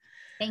thank you.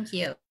 Thank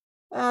you.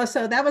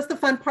 So that was the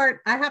fun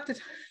part.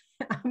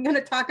 I'm going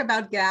to talk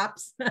about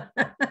gaps.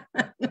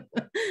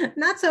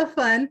 Not so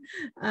fun.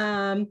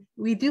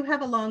 We do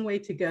have a long way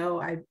to go.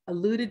 I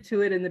alluded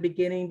to it in the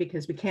beginning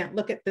because we can't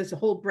look at this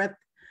whole breadth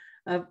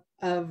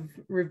of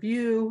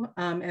review.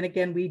 And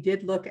again, we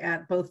did look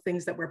at both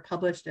things that were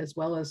published as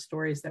well as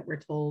stories that were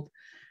told,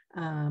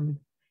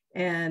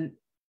 and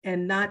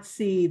not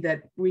see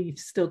that we've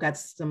still got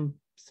some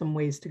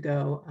ways to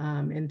go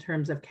in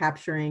terms of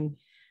capturing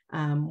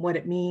what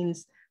it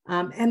means.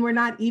 And we're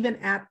not even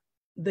at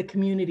the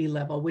community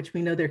level, which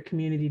we know there are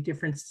community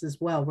differences as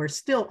well. We're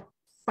still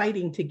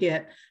fighting to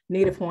get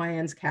Native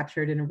Hawaiians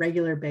captured on a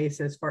regular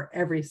basis for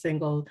every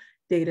single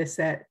data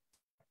set,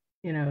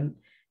 you know,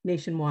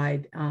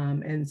 nationwide.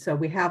 And so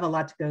we have a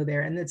lot to go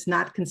there, and it's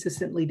not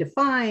consistently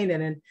defined.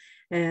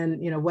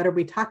 And you know, what are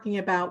we talking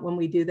about when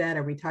we do that?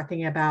 Are we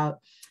talking about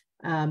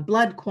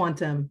blood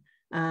quantum?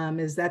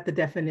 Is that the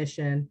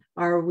definition?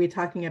 Are we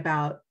talking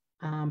about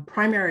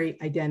primary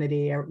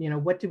identity, or, you know,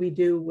 what do we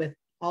do with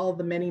all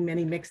the many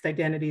mixed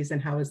identities, and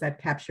how is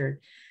that captured?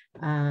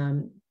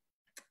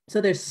 So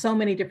there's so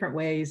many different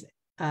ways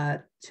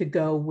to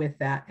go with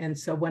that. And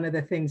so one of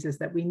the things is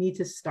that we need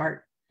to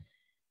start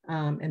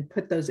and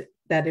put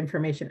that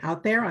information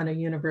out there on a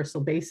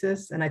universal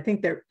basis. And I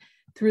think that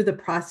through the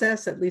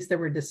process, at least there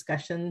were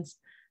discussions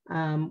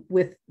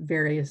with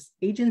various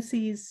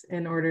agencies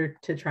in order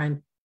to try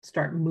and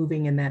start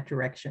moving in that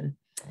direction.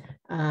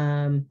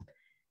 And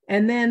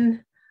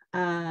then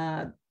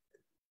the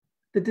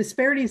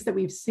disparities that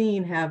we've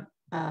seen have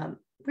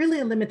really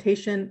a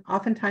limitation.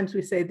 Oftentimes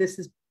we say this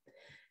is,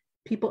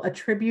 people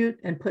attribute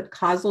and put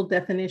causal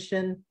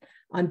definition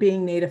on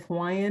being Native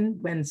Hawaiian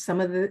when some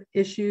of the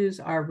issues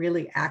are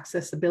really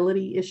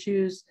accessibility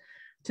issues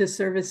to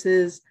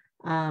services,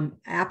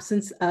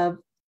 absence of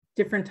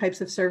different types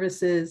of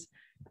services.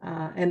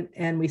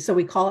 And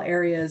we call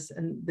areas,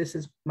 and this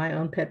is my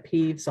own pet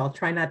peeve, so I'll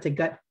try not to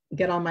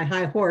get on my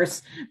high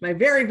horse, my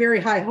very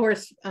high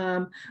horse,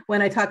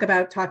 when I talk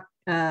about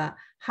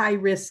high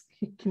risk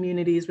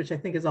communities, which I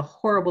think is a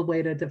horrible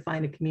way to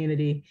define a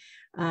community,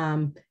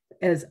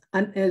 as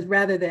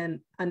rather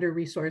than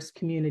under-resourced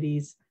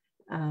communities,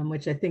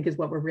 which I think is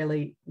what we're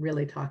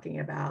really talking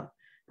about.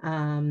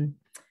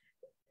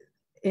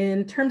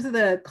 In terms of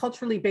the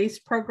culturally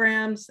based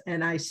programs,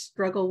 and I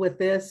struggle with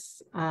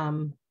this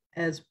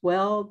as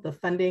well, the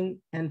funding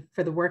and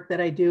for the work that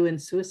I do in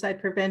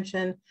suicide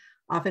prevention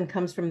often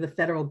comes from the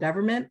federal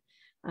government,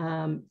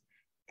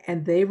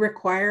 and they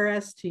require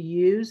us to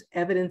use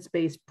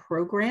evidence-based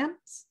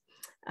programs.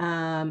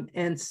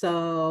 And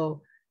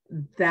so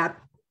that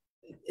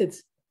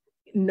it's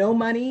no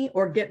money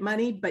or get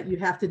money, but you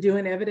have to do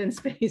an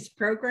evidence-based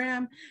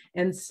program.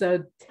 And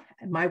so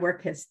my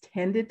work has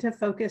tended to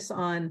focus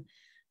on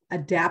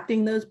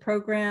adapting those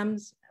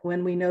programs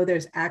when we know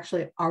there's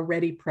actually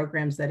already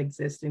programs that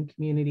exist in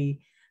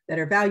community that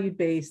are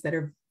value-based, that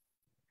are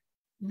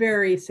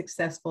very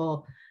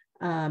successful,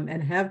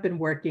 and have been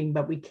working,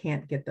 but we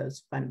can't get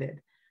those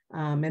funded.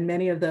 And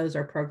many of those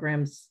are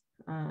programs,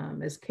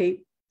 as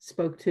Kate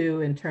spoke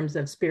to, in terms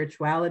of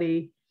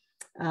spirituality,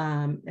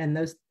 and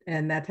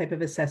that type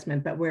of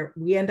assessment. But where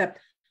we end up,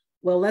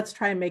 well, let's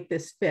try and make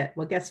this fit.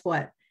 Well, guess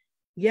what?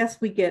 Yes,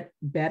 we get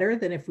better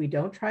than if we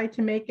don't try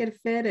to make it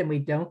fit and we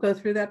don't go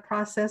through that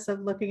process of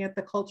looking at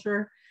the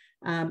culture.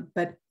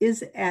 But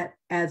is it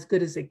as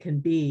good as it can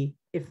be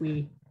if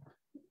we,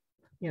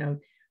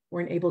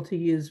 weren't able to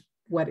use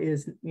what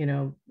is,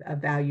 a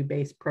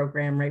value-based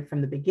program right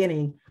from the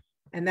beginning.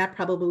 And that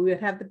probably would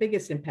have the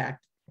biggest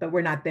impact, but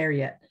we're not there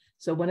yet.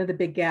 So one of the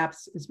big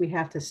gaps is we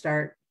have to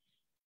start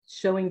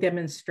showing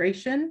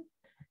demonstration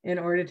in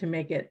order to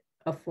make it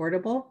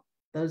affordable.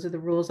 Those are the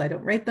rules. I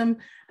don't write them,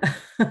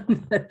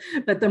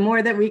 but the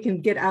more that we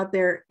can get out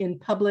there in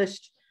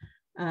published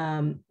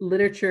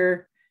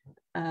literature,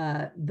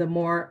 the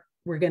more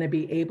we're going to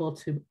be able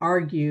to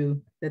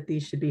argue that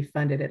these should be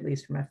funded, at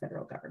least from a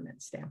federal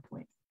government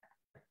standpoint.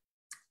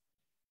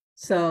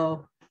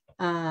 So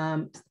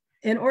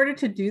in order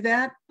to do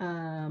that,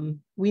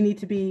 we need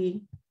to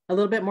be a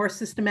little bit more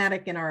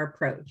systematic in our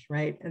approach,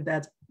 right? And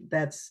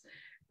that's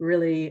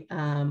really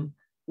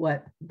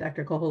what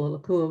Dr. Ola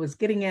Lokahi was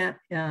getting at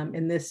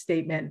in this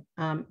statement.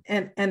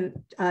 And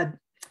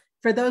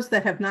for those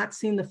that have not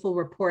seen the full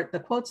report, the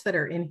quotes that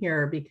are in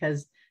here are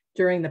because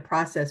during the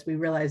process, we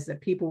realized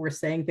that people were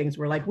saying things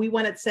were like, we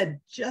want it said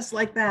just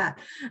like that.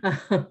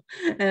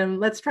 And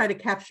let's try to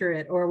capture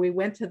it. Or we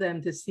went to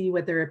them to see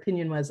what their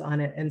opinion was on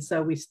it. And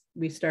so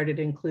we started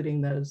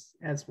including those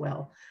as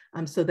well.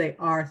 So they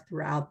are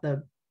throughout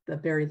the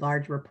very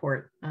large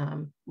report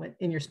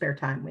in your spare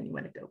time when you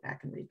want to go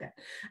back and read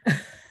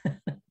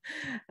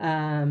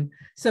that.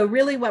 So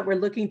really what we're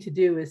looking to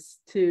do is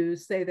to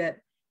say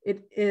that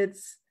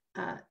it's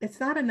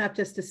not enough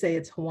just to say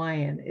it's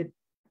Hawaiian.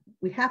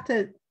 We have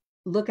to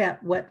look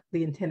at what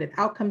the intended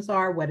outcomes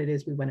are, what it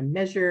is we want to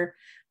measure,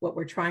 what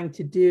we're trying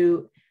to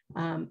do,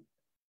 and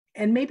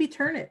maybe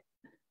turn it.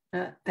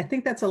 I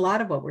think that's a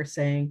lot of what we're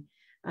saying.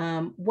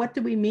 What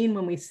do we mean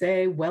when we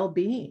say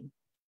well-being?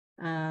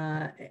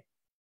 And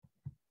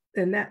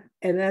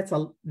that's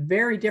a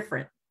very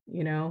different,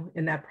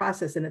 in that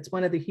process. And it's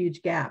one of the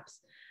huge gaps.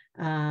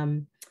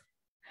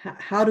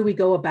 How do we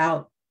go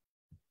about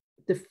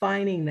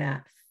defining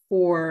that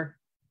for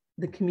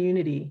the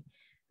community?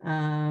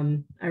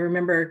 I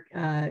remember,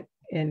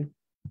 and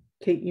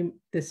Kate,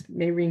 this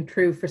may ring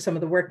true for some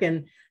of the work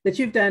that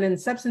you've done in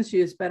substance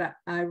use, but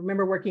I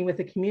remember working with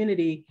a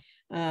community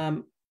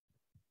on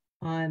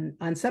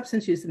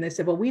substance use, and they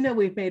said, well, we know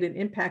we've made an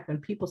impact when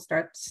people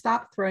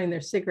stop throwing their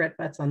cigarette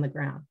butts on the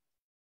ground.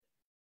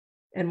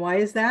 And why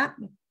is that?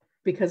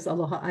 Because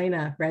aloha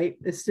aina, right?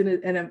 As soon as,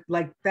 and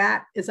like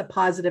that is a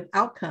positive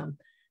outcome.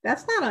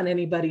 That's not on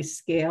anybody's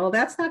scale.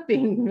 That's not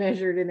being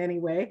measured in any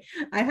way.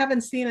 I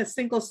haven't seen a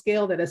single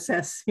scale that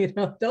assess,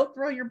 don't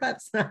throw your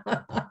butts on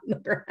the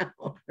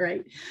ground,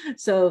 right?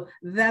 So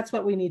that's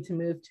what we need to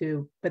move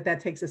to, but that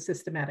takes a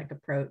systematic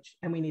approach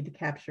and we need to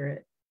capture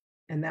it.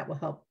 And that will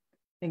help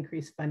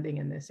increase funding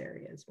in this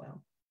area as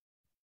well.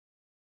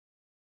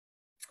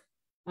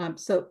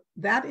 So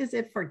that is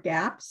it for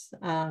gaps.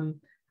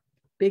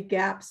 Big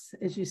gaps,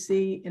 as you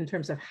see, in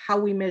terms of how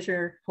we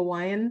measure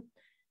Hawaiian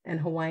and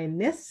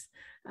Hawaiian-ness.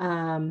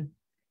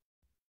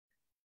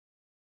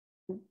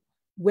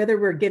 Whether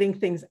we're getting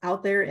things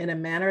out there in a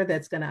manner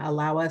that's going to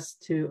allow us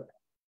to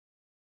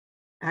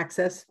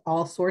access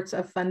all sorts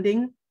of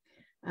funding,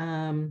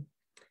 and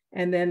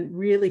then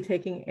really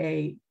taking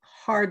a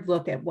hard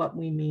look at what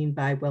we mean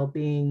by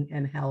well-being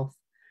and health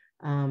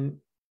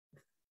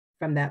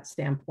from that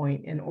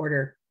standpoint in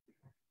order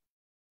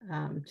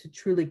to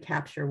truly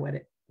capture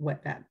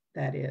what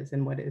that is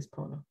and what is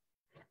Pono.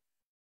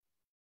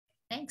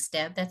 Thanks,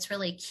 Deb. That's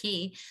really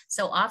key.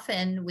 So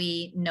often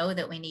we know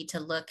that we need to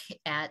look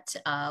at,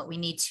 we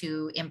need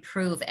to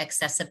improve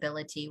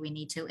accessibility. We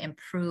need to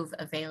improve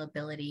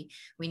availability.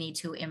 We need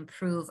to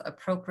improve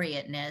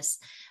appropriateness.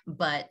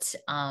 But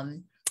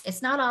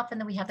it's not often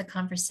that we have the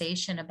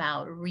conversation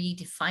about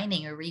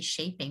redefining or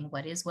reshaping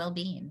what is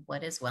well-being,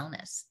 what is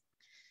wellness.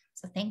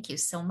 So thank you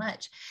so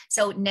much.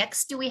 So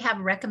next, do we have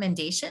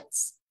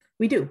recommendations?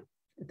 We do.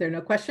 If there are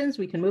no questions,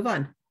 we can move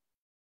on.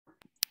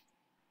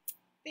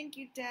 Thank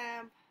you,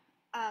 Deb.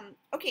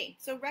 Okay,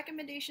 so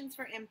recommendations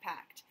for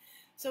impact.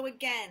 So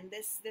again,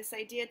 this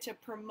idea to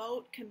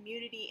promote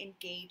community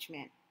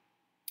engagement,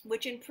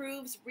 which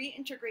improves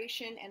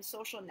reintegration and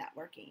social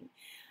networking.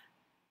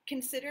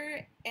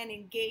 Consider and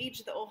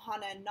engage the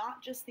ohana,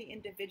 not just the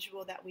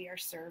individual that we are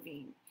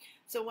serving.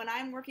 So when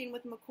I'm working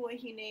with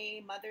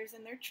Makuahine, mothers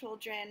and their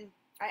children,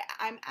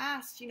 I'm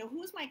asked,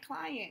 who's my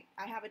client?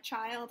 I have a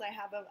child, I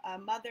have a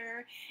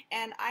mother,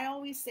 and I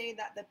always say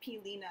that the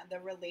pilina, the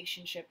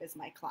relationship, is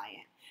my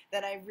client,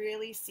 that I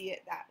really see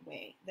it that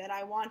way, that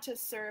I want to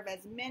serve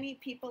as many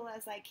people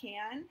as I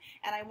can,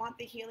 and I want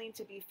the healing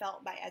to be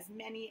felt by as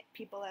many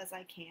people as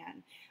I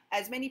can,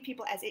 as many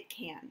people as it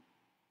can.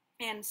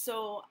 And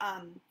so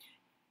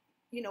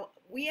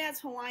we as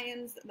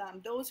Hawaiians,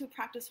 those who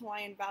practice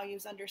Hawaiian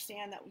values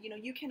understand that,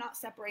 you cannot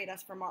separate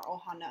us from our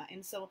ohana.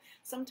 And so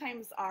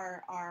sometimes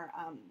our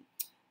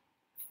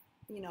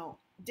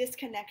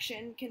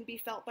disconnection can be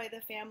felt by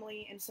the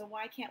family. And so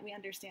why can't we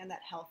understand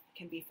that health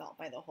can be felt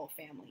by the whole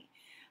family?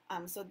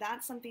 So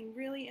that's something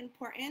really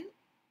important.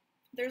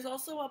 There's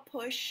also a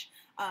push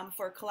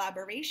for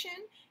collaboration,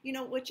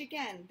 which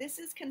again, this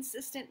is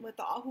consistent with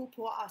the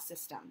Ahupua'a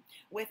system,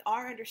 with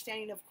our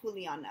understanding of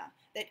kuleana,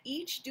 that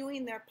each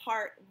doing their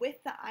part with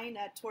the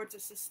Aina towards a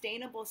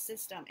sustainable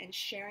system and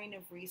sharing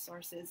of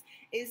resources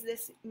is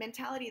this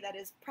mentality that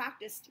is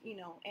practiced,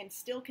 and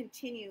still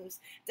continues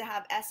to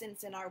have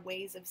essence in our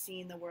ways of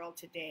seeing the world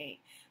today.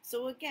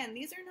 So again,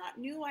 these are not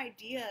new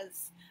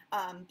ideas.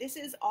 This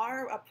is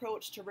our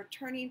approach to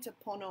returning to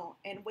pono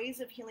and ways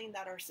of healing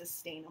that are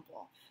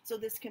sustainable. So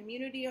this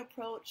community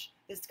approach,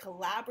 this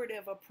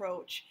collaborative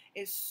approach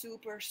is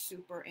super,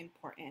 super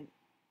important.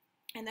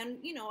 And then,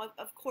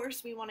 of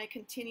course, we want to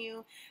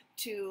continue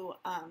to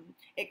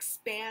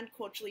expand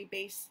culturally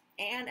based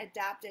and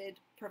adapted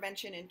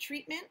prevention and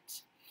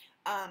treatment.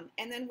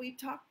 And then we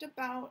talked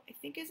about, I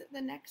think, is it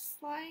the next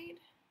slide?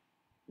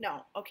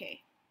 No,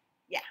 okay,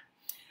 yeah.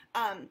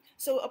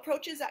 So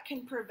approaches that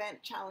can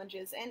prevent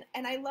challenges.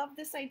 And I love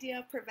this idea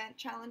of prevent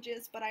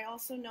challenges, but I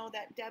also know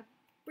that Deb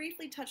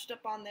briefly touched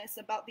up on this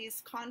about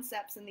these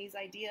concepts and these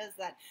ideas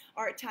that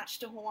are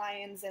attached to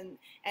Hawaiians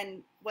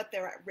and what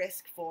they're at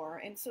risk for.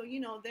 And so,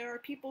 there are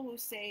people who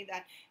say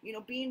that,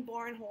 being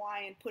born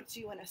Hawaiian puts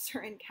you in a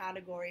certain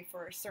category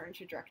for a certain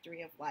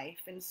trajectory of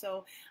life. And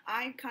so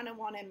I kind of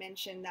want to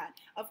mention that,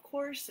 of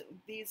course,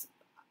 these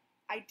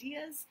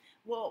ideas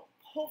will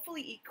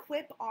hopefully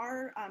equip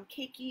our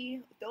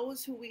keiki,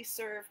 those who we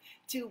serve,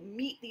 to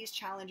meet these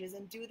challenges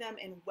and do them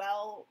in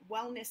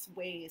wellness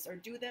ways, or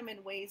do them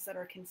in ways that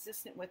are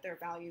consistent with their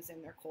values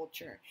and their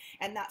culture,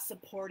 and that's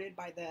supported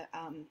by the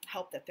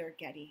help that they're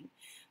getting.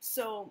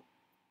 So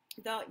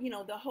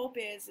the hope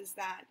is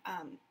that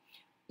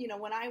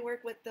when I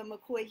work with the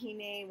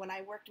Makuahine, when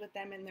I worked with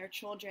them and their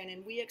children,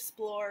 and we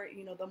explore,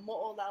 the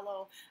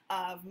mo'olelo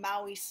of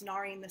Maui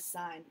snaring the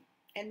sun,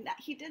 and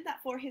he did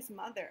that for his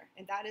mother,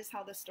 and that is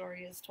how the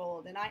story is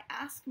told. And I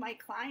ask my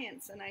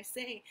clients, and I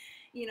say,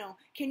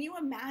 can you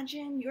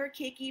imagine your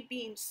keiki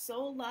being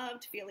so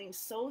loved, feeling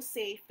so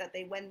safe that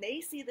when they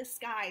see the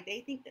sky, they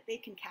think that they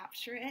can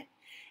capture it?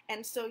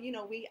 And so,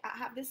 we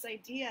have this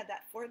idea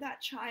that for that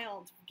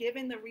child,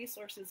 given the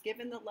resources,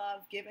 given the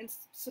love, given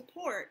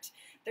support,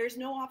 there's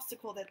no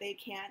obstacle that they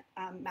can't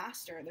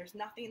master. There's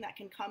nothing that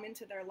can come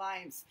into their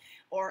lives,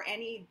 or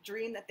any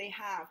dream that they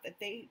have, that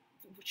they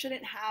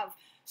shouldn't have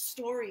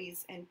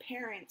stories and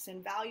parents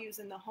and values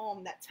in the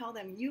home that tell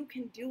them you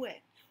can do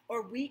it,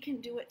 or we can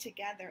do it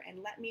together,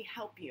 and let me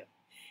help you.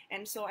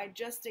 And so I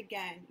just,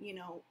 again,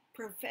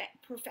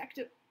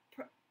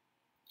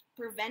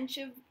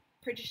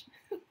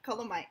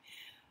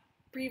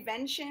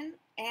 prevention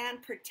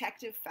and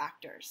protective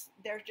factors.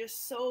 They're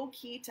just so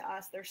key to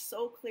us. They're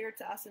so clear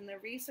to us in the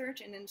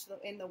research and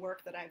in the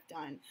work that I've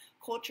done.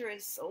 Culture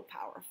is so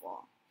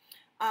powerful.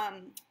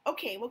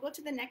 Okay, we'll go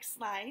to the next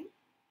slide.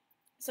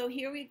 So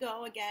here we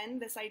go again,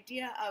 this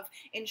idea of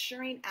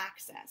ensuring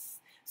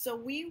access. So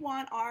we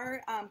want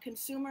our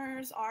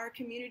consumers, our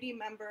community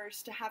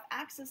members, to have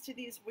access to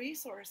these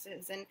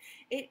resources. And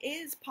it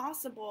is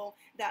possible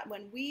that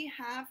when we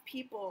have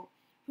people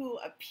who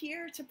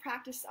appear to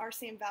practice our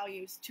same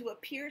values, to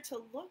appear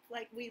to look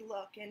like we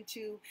look, and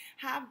to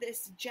have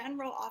this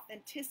general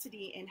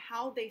authenticity in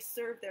how they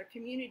serve their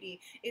community,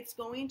 it's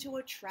going to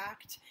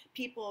attract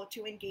people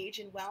to engage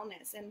in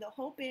wellness. And the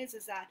hope is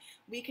that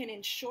we can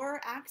ensure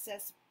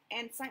access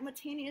and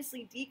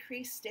simultaneously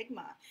decrease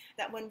stigma.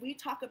 That when we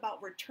talk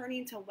about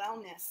returning to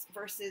wellness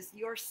versus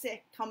you're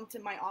sick, come to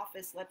my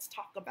office, let's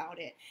talk about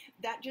it,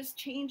 that just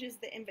changes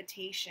the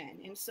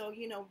invitation. And so,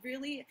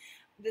 really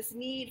this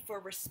need for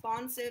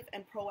responsive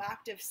and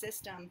proactive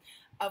system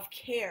of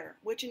care,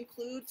 which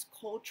includes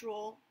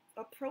cultural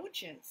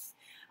approaches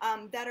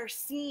that are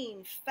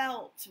seen,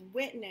 felt,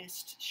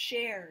 witnessed,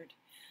 shared.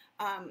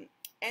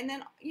 And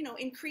then,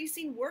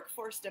 increasing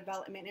workforce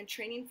development and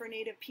training for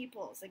Native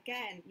peoples.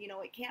 Again,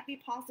 it can't be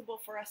possible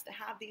for us to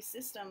have these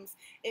systems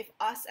if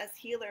us as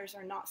healers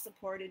are not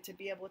supported to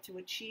be able to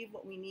achieve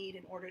what we need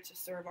in order to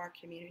serve our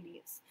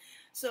communities.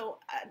 So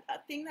a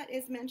thing that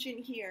is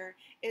mentioned here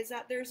is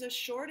that there's a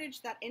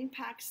shortage that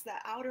impacts the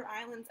outer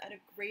islands at a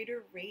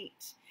greater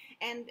rate.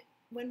 And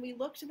when we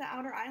look to the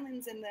outer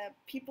islands and the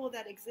people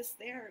that exist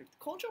there,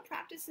 cultural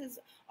practices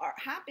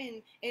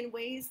happen in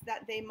ways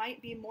that they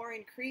might be more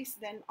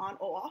increased than on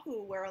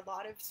Oahu, where a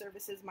lot of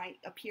services might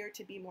appear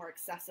to be more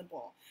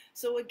accessible.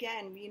 So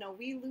again,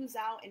 we lose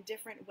out in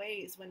different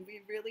ways when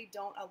we really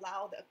don't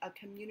allow a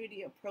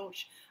community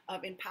approach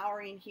of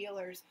empowering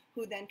healers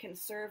who then can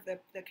serve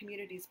the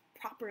communities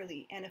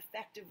properly and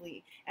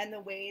effectively, and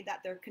the way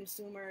that their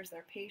consumers,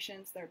 their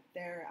patients,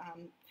 their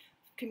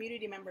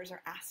community members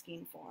are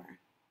asking for.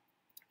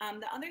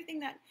 The other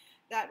thing that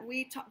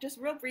we talk, just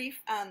real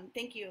brief,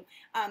 thank you,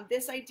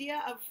 this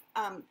idea of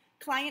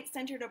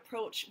client-centered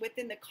approach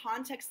within the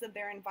context of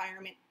their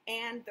environment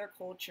and their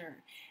culture.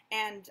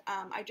 And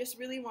I just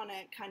really want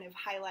to kind of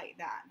highlight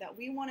that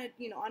we want to,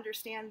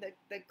 understand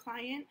the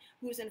client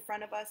who's in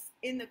front of us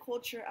in the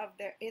culture of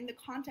in the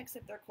context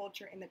of their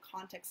culture, in the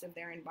context of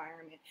their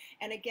environment.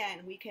 And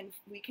again, we can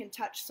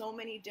touch so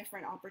many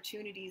different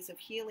opportunities of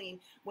healing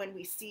when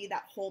we see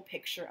that whole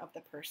picture of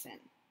the person.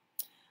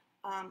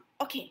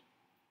 Okay.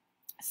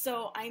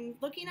 So I'm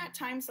looking at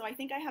time, so I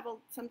think I have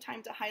some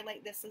time to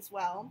highlight this as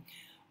well.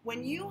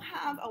 When you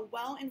have a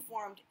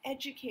well-informed,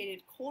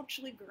 educated,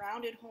 culturally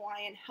grounded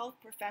Hawaiian health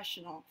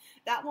professional,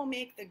 that will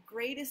make the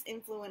greatest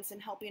influence in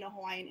helping a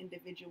Hawaiian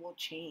individual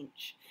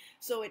change.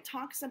 So it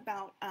talks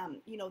about,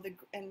 and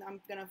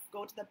I'm going to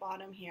go to the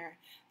bottom here,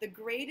 the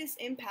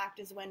greatest impact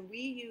is when we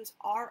use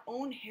our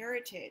own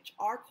heritage,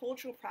 our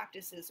cultural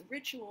practices,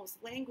 rituals,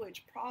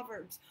 language,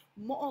 proverbs,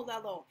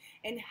 mo'olelo,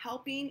 in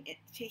helping it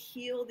to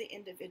heal the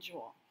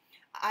individual.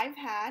 I've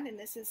had, and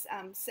this is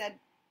said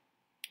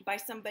by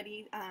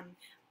somebody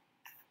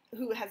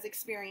who has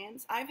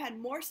experience, I've had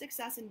more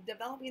success in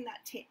developing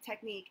that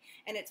technique,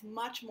 and it's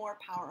much more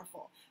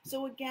powerful.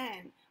 So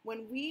again,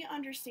 when we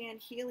understand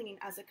healing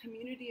as a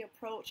community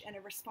approach and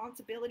a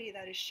responsibility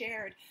that is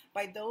shared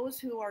by those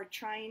who are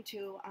trying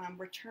to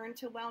return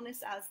to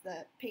wellness as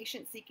the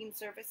patient seeking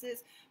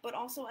services, but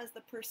also as the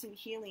person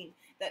healing,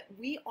 that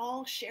we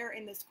all share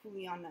in this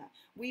kuleana.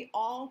 We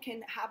all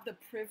can have the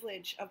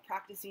privilege of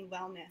practicing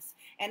wellness,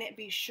 and it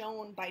be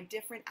shown by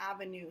different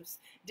avenues,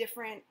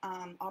 different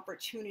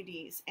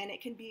opportunities, and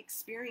it can be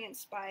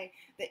experienced by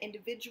the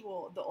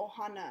individual, the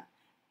ohana,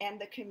 and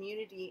the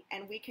community,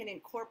 and we can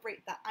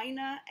incorporate the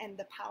aina and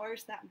the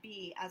powers that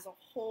be as a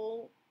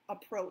whole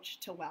approach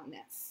to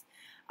wellness.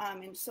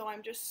 And so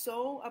I'm just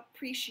so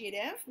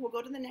appreciative. We'll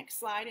go to the next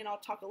slide and I'll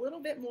talk a little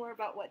bit more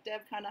about what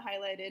Deb kind of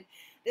highlighted,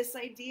 this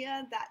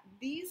idea that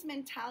these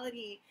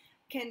mentality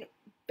can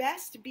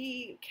best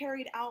be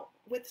carried out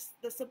with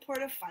the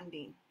support of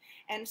funding.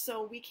 And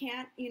so we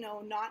can't,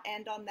 not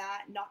end on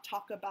that, not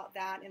talk about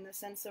that in the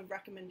sense of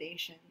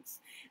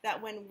recommendations.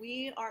 That when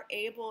we are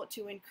able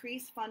to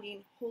increase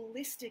funding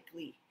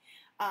holistically,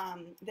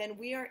 then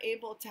we are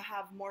able to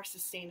have more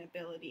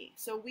sustainability.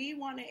 So we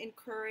want to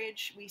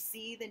encourage, we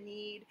see the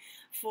need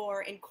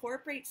for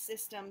incorporate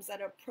systems that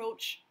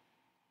approach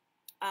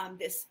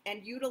this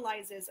and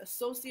utilizes a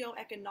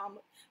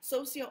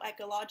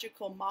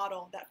socio-ecological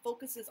model that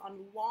focuses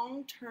on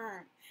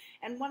long-term.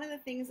 And one of the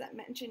things that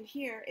mentioned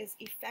here is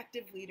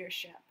effective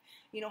leadership.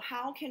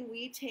 How can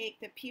we take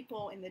the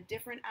people in the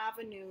different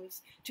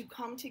avenues to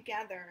come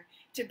together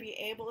to be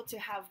able to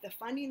have the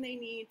funding they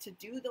need to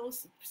do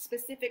those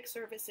specific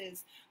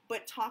services,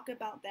 but talk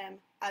about them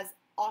as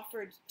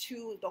offered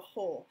to the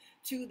whole,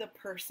 to the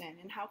person,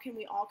 and how can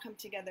we all come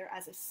together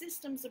as a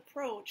systems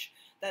approach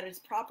that is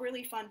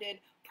properly funded,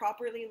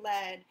 properly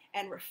led,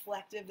 and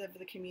reflective of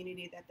the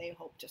community that they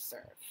hope to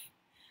serve.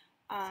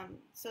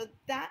 So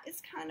that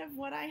is kind of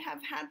what I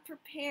have had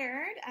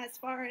prepared as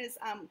far as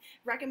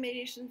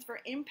recommendations for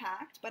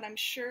impact, but I'm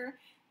sure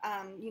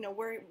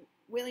we're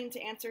willing to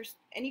answer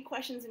any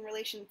questions in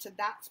relation to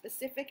that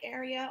specific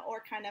area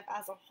or kind of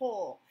as a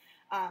whole.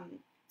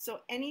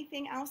 So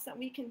anything else that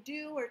we can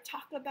do or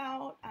talk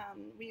about,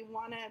 we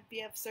want to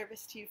be of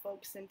service to you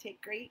folks and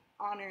take great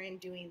honor in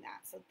doing that.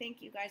 So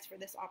thank you guys for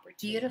this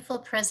opportunity. Beautiful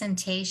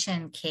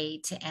presentation,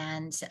 Kate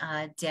and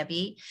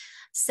Debbie.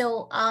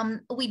 So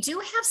we do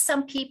have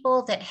some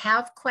people that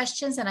have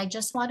questions, and I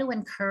just want to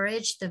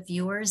encourage the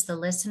viewers, the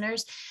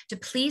listeners, to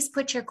please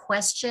put your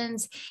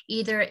questions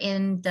either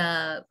in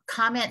the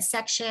comment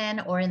section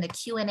or in the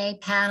Q&A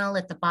panel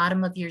at the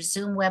bottom of your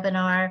Zoom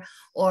webinar,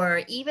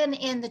 or even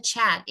in the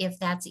chat if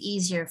that's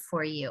easier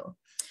for you.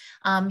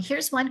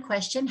 Here's one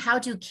question. How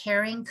do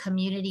caring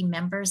community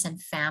members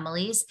and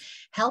families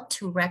help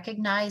to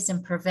recognize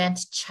and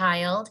prevent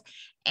child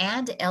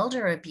and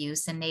elder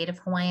abuse in Native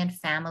Hawaiian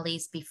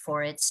families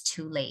before it's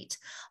too late?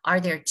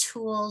 Are there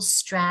tools,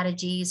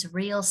 strategies,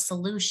 real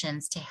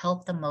solutions to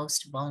help the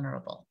most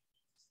vulnerable?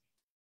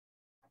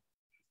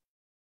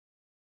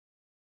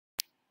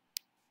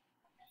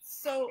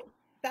 So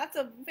that's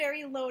a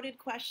very loaded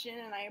question,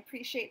 and I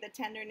appreciate the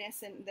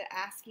tenderness and the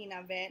asking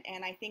of it,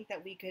 and I think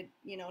that we could,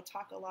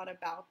 talk a lot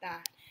about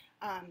that.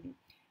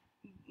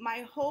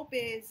 My hope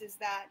is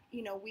that,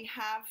 we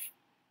have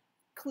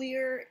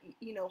clear,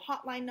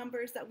 hotline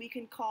numbers that we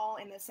can call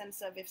in the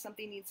sense of if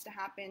something needs to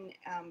happen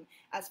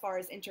as far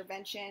as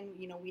intervention,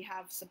 we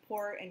have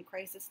support and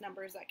crisis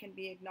numbers that can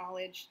be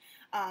acknowledged.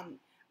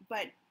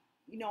 But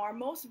our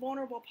most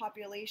vulnerable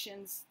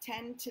populations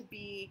tend to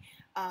be,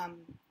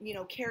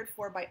 cared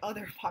for by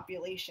other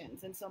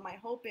populations. And so my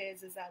hope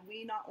is that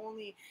we not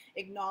only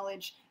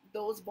acknowledge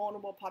those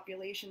vulnerable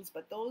populations,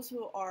 but those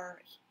who are,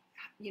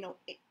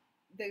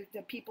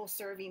 the people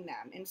serving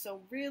them. And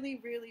so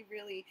really, really,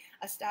 really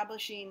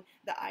establishing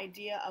the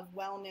idea of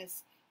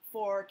wellness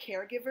for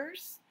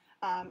caregivers,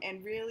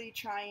 and really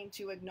trying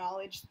to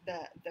acknowledge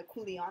the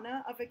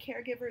kuleana of a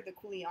caregiver, the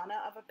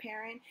kuleana of a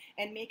parent,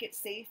 and make it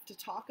safe to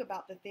talk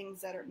about the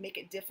things that make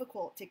it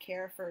difficult to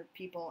care for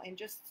people, and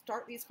just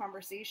start these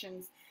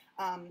conversations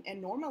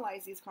and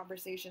normalize these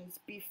conversations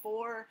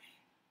before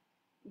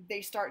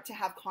they start to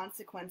have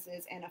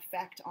consequences and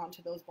effect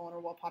onto those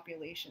vulnerable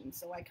populations.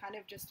 So I kind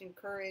of just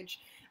encourage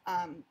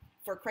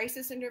for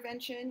crisis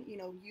intervention,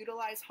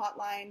 utilize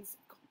hotlines,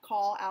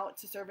 call out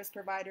to service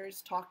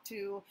providers, talk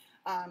to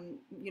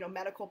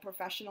medical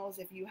professionals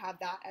if you have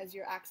that as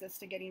your access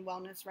to getting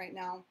wellness right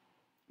now.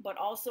 But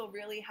also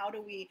really, how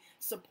do we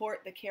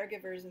support the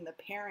caregivers and the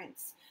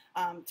parents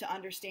to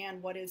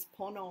understand what is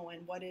pono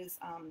and what is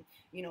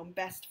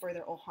best for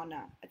their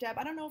ohana. Deb,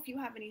 I don't know if you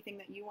have anything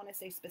that you want to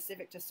say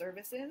specific to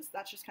services.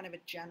 That's just kind of a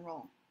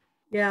general.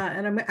 Yeah,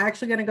 and I'm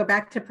actually going to go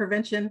back to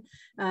prevention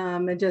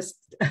and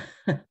just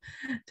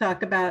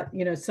talk about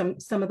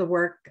some of the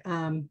work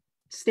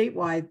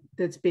statewide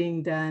that's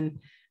being done,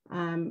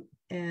 and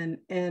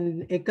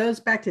it goes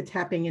back to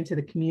tapping into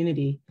the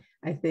community,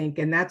 I think,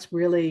 and that's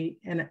really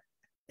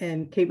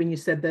and Kate, when you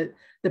said that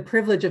the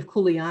privilege of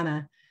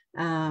kuleana.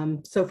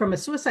 So from a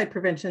suicide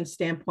prevention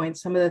standpoint,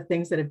 some of the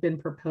things that have been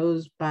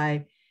proposed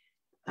by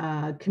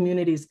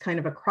communities kind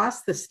of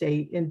across the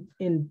state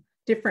in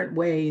different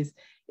ways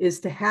is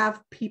to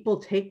have people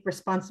take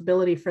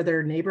responsibility for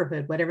their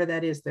neighborhood, whatever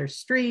that is, their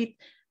street,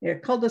 their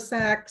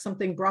cul-de-sac,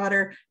 something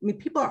broader. I mean,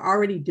 people are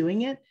already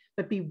doing it,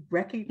 but be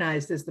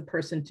recognized as the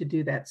person to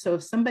do that. So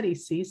if somebody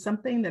sees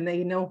something, then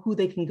they know who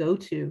they can go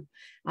to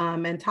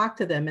and talk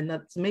to them, and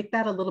let's make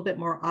that a little bit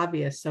more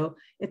obvious. So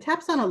it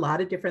taps on a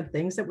lot of different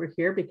things that we're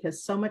here,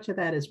 because so much of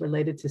that is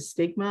related to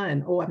stigma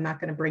and, oh, I'm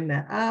not going to bring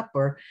that up,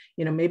 or,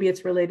 maybe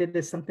it's related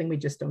to something we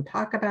just don't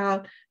talk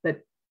about,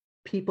 but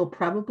people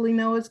probably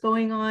know is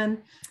going on.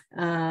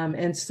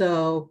 And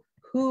so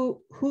who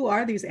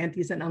are these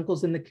aunties and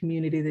uncles in the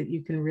community that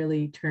you can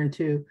really turn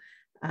to?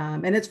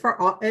 And it's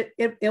for all,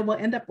 it will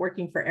end up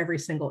working for every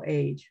single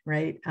age,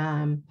 right?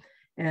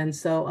 And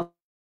so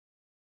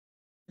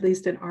at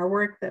least in our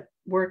work that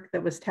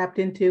was tapped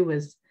into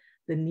was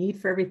the need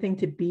for everything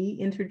to be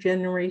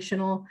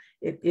intergenerational.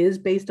 It is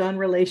based on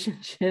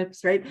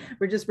relationships, right?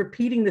 We're just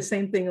repeating the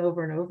same thing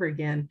over and over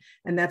again.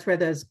 And that's where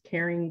those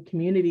caring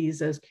communities,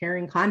 those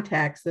caring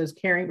contacts, those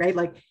caring, right?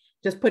 Like,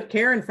 just put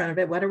care in front of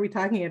it. What are we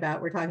talking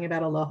about? We're talking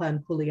about aloha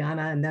and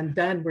kuleana, and then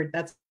done.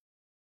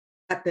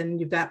 Then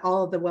you've got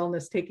all of the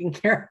wellness taken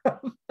care of.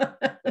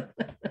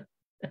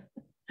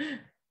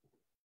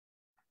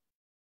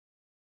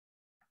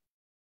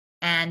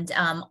 And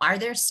are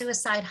there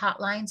suicide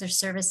hotlines or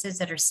services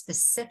that are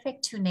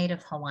specific to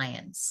Native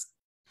Hawaiians?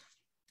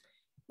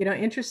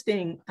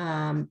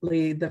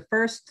 Interestingly, the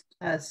first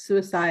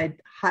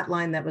suicide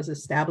hotline that was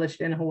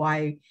established in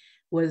Hawaii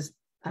was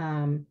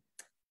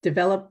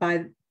developed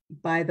by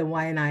the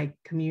Waianae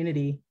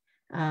community.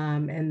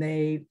 And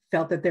they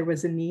felt that there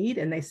was a need,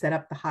 and they set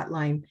up the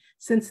hotline.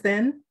 Since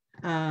then,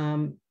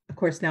 of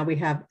course, now we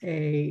have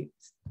a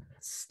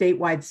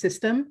statewide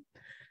system,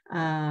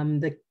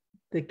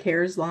 the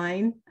CARES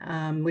line,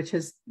 which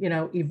has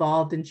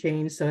evolved and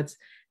changed. So it's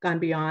gone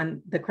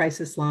beyond the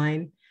crisis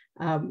line.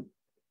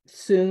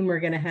 Soon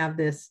we're going to have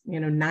this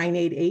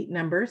 988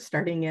 number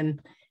starting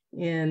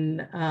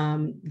in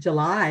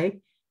July,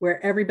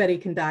 where everybody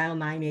can dial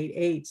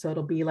 988. So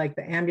it'll be like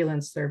the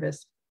ambulance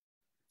service.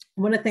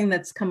 One of the things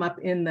that's come up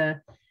in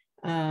the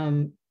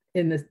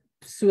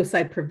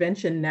suicide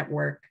prevention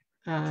network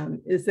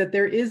is that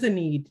there is a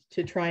need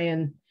to try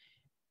and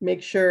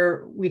make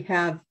sure we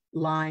have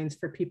lines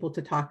for people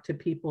to talk to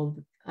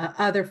people,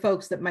 other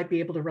folks that might be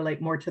able to relate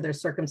more to their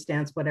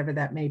circumstance, whatever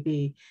that may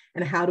be.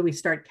 And how do we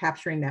start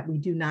capturing that? We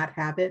do not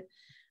have it.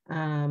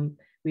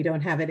 We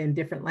don't have it in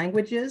different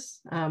languages,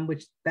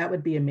 which that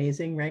would be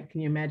amazing, right?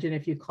 Can you imagine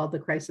if you called the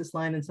crisis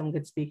line and someone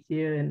could speak to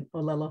you in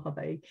Ola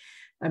Lokahi?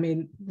 I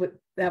mean,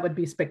 that would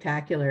be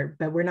spectacular,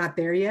 but we're not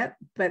there yet,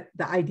 but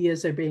the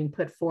ideas are being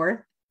put forth.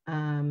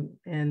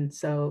 And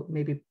so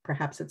maybe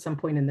perhaps at some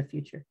point in the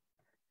future.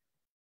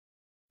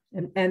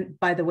 And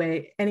by the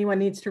way, anyone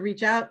needs to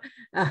reach out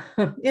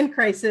in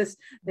crisis,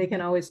 they can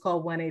always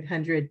call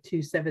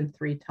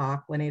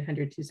 1-800-273-TALK,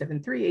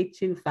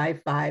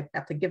 1-800-273-8255.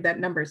 Have to give that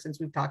number since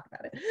we've talked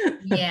about it.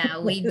 Yeah,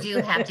 we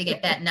do have to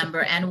get that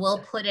number, and we'll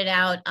put it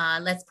out.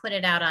 Let's put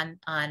it out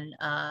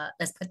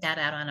let's put that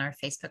out on our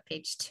Facebook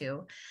page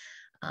too.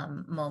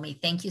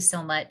 Momi, thank you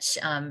so much,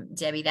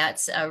 Debbie.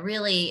 That's a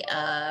really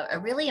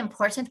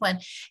important one.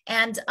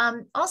 And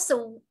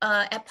also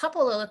at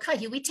Ola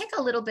Lokahi, we take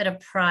a little bit of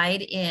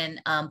pride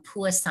in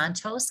Pua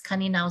Santos,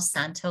 Kaninau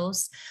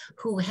Santos,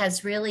 who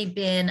has really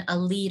been a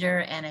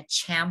leader and a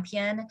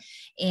champion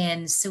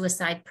in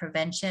suicide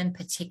prevention,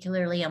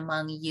 particularly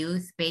among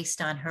youth,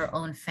 based on her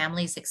own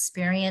family's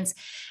experience.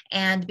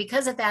 And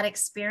because of that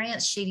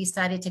experience, she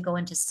decided to go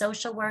into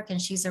social work,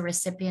 and she's a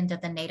recipient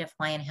of the Native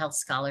Hawaiian Health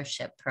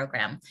Scholarship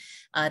Program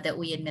that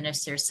we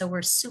administer. So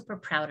we're super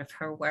proud of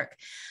her work.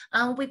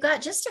 We've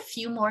got just a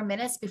few more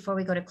minutes before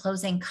we go to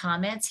closing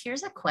comments.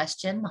 Here's a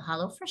question.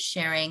 Mahalo for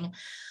sharing.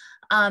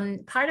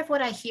 Part of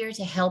what I hear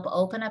to help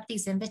open up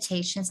these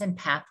invitations and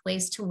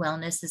pathways to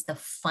wellness is the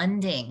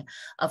funding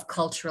of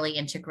culturally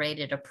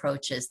integrated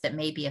approaches that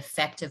may be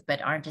effective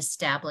but aren't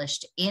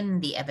established in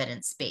the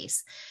evidence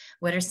base.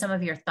 What are some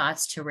of your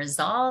thoughts to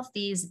resolve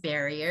these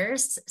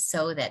barriers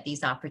so that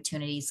these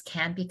opportunities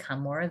can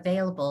become more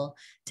available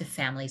to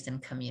families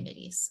and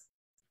communities?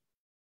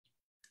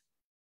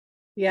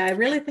 Yeah, I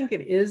really think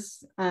it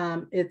is.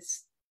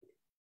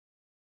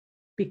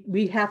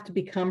 We have to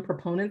become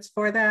proponents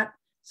for that.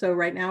 So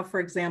right now, for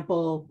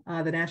example,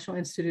 the National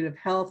Institute of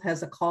Health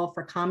has a call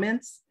for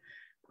comments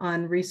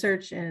on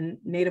research in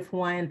Native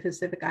Hawaiian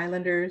Pacific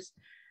Islanders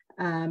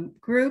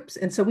groups.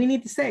 And so we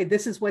need to say,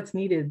 this is what's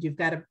needed. You've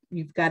got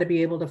to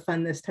be able to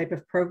fund this type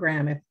of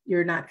program. If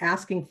you're not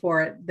asking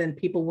for it, then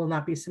people will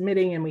not be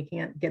submitting and we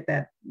can't get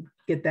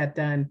that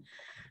done.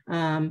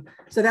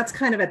 So that's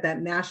kind of at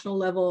that national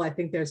level. I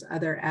think there's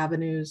other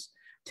avenues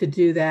to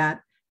do that.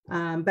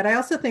 But I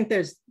also think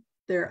there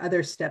are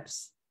other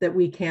steps that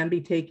we can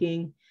be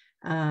taking.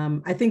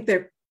 I think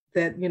that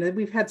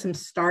we've had some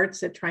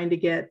starts at trying to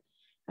get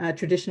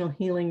traditional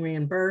healing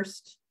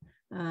reimbursed,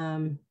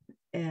 and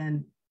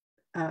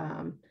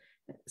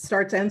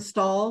starts and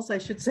stalls, I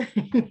should say,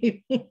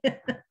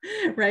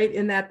 right,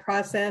 in that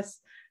process.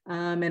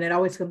 And it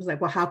always comes like,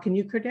 well, how can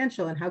you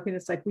credential? And how can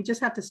it's like, we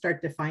just have to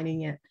start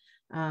defining it.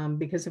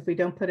 Because if we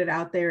don't put it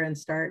out there and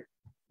start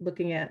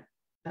looking at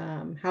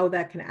how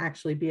that can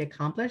actually be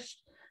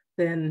accomplished,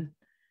 then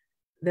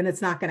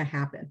it's not going to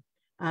happen.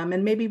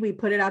 And maybe we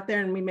put it out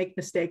there and we make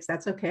mistakes.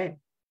 That's okay.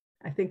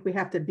 I think we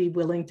have to be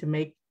willing to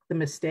make the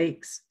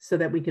mistakes so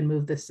that we can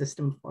move this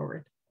system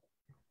forward.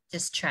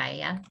 Just try,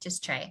 yeah?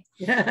 Just try.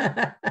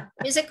 Yeah.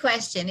 Here's a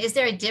question. Is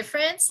there a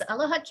difference,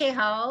 aloha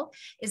kehau,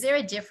 is there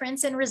a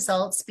difference in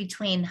results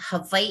between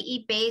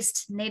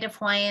Hawaii-based Native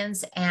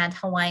Hawaiians and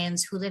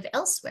Hawaiians who live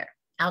elsewhere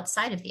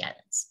outside of the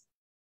islands?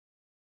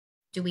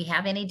 Do we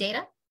have any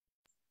data?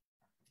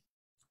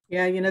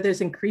 Yeah,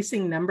 there's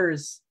increasing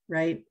numbers,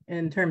 right,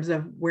 in terms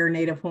of where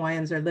Native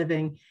Hawaiians are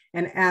living.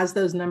 And as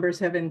those numbers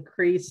have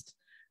increased,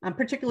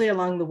 particularly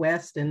along the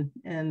West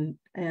and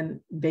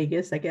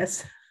Vegas, I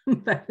guess,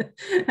 but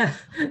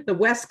the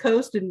West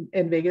Coast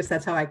and Vegas,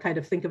 that's how I kind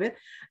of think of it.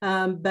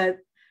 But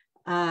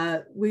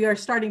we are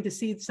starting to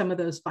see some of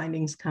those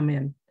findings come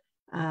in.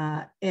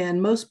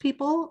 And most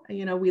people,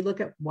 we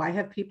look at why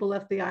have people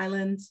left the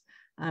islands?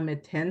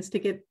 It tends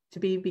to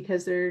be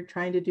because they're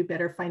trying to do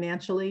better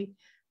financially,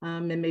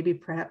 and maybe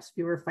perhaps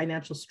fewer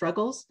financial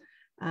struggles.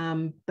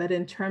 But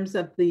in terms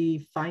of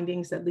the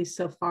findings, at least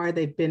so far,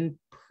 they've been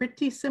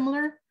pretty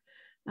similar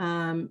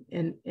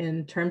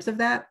in terms of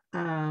that.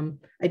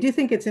 I do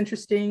think it's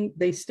interesting.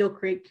 They still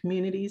create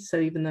communities. So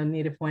even though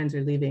Native Hawaiians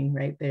are leaving,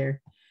 right,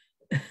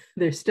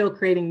 they're still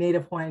creating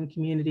Native Hawaiian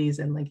communities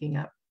and linking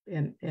up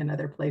in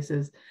other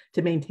places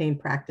to maintain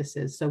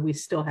practices. So we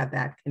still have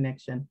that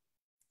connection.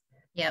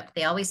 Yep,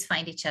 they always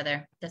find each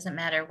other. Doesn't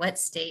matter what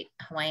state,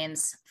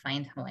 Hawaiians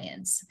find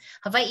Hawaiians.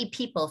 Hawaii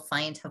people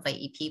find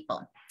Hawaii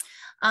people.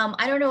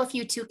 I don't know if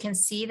you two can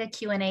see the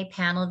Q&A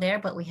panel there,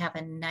 but we have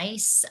a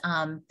nice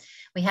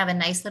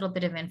little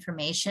bit of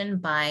information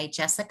by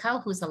Jessica,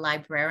 who's a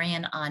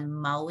librarian on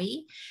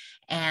Maui.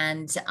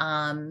 And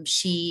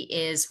she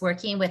is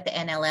working with the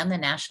NLM, the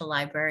National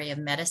Library of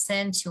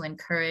Medicine, to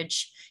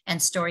encourage, and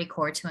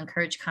StoryCorps to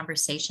encourage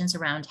conversations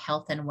around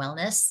health and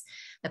wellness.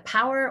 The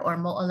power or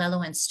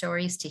mo'olelo and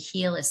stories to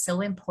heal is so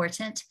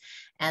important.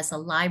 As a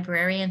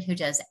librarian who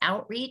does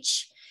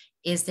outreach,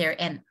 is there,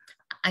 and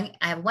I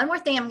have one more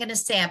thing I'm going to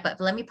say, but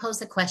let me pose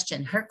the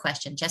question,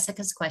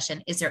 Jessica's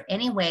question. Is there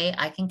any way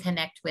I can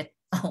connect with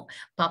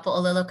Papa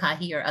Ola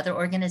Lokahi or other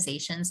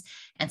organizations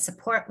and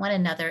support one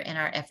another in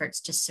our efforts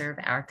to serve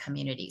our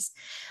communities?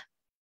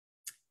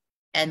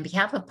 On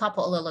behalf of Papa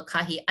Ola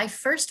Lokahi, I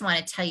first want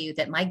to tell you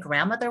that my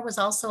grandmother was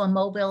also a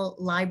mobile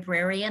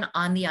librarian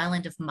on the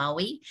island of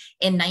Maui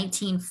in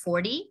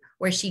 1940,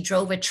 where she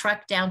drove a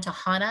truck down to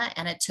Hana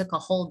and it took a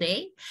whole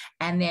day.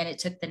 And then it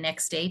took the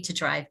next day to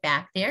drive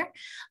back there.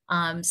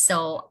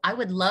 So I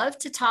would love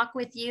to talk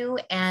with you.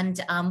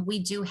 And we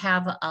do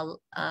have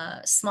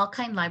a small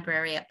kind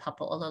library at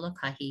Papa Ola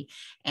Lokahi,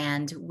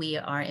 and we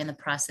are in the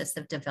process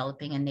of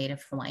developing a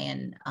Native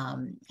Hawaiian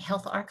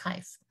health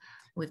archive.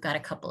 We've got a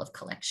couple of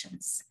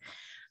collections.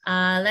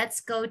 Let's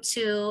go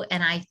to,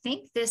 and I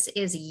think this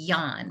is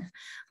Jan.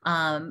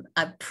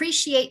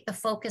 Appreciate the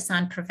focus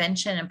on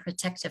prevention and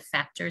protective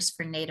factors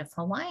for Native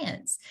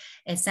Hawaiians.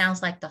 It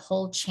sounds like the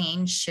whole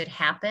change should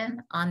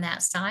happen on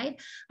that side.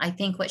 I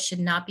think what should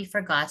not be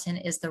forgotten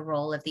is the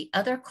role of the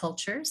other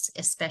cultures,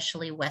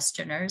 especially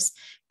Westerners,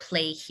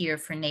 play here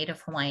for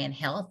Native Hawaiian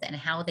health and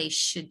how they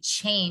should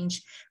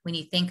change when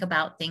you think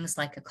about things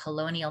like a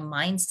colonial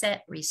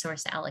mindset,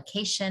 resource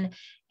allocation,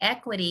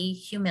 equity,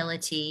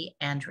 humility,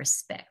 and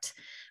respect.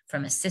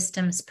 From a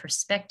systems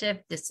perspective,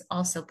 this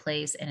also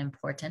plays an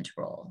important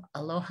role.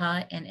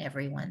 Aloha in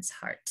everyone's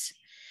heart.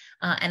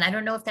 And I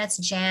don't know if that's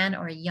Jan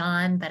or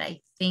Jan, but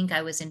I think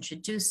I was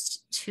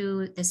introduced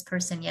to this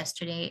person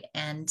yesterday,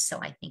 and so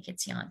I think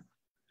it's Jan.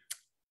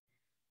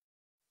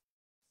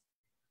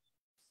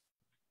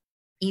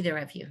 either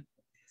of you?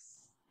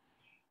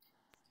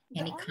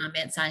 Any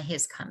comments on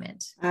his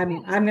comment?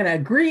 I'm going to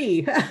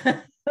agree.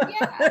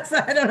 Yeah. So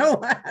I don't know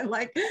why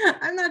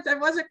I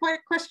wasn't quite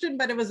a question,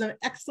 but it was an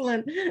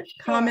excellent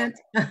comment.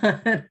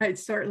 I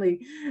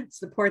certainly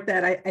support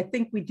that. I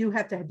think we do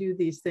have to do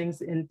these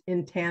things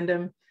in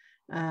tandem,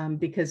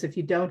 because if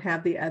you don't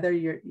have the other,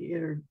 you're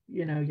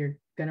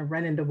going to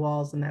run into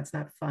walls, and that's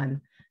not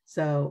fun.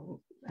 So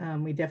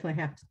we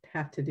definitely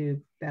have to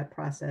do that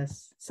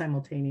process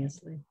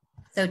simultaneously.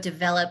 So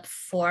develop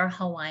for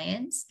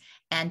Hawaiians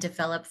and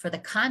develop for the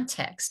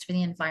context, for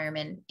the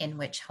environment in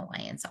which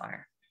Hawaiians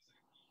are.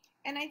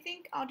 And I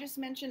think I'll just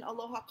mention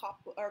aloha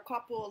kapu, or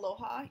kapu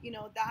aloha,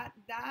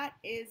 that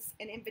is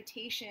an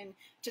invitation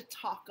to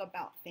talk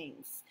about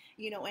things,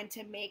 and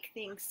to make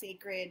things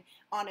sacred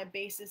on a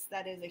basis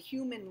that is a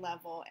human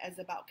level, as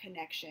about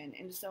connection.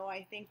 And so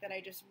I think that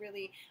I just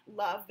really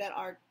love that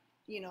our,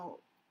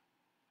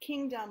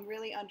 kingdom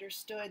really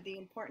understood the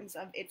importance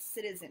of its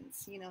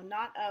citizens,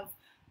 not of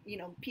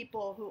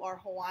people who are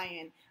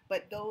Hawaiian,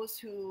 but those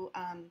who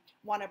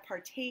want to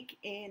partake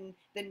in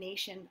the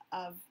nation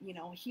of,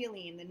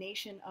 healing, the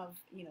nation of,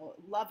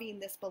 loving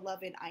this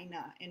beloved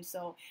Aina. And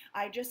so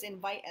I just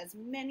invite as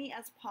many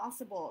as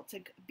possible to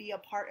be a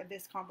part of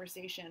this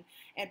conversation.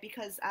 And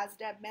because, as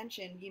Deb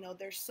mentioned,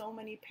 there's so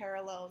many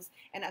parallels,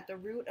 and at the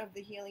root of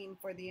the healing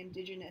for the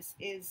indigenous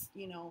is,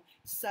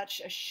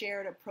 such a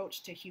shared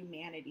approach to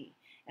humanity.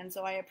 And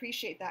so I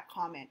appreciate that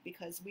comment,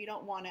 because we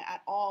don't want to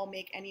at all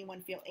make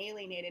anyone feel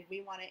alienated.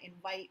 We want to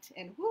invite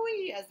and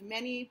wooey as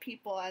many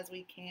people as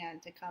we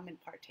can to come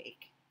and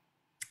partake.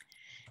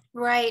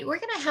 Right. We're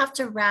going to have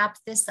to wrap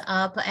this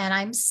up, and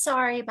I'm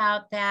sorry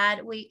about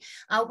that.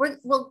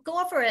 We'll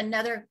go over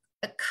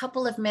a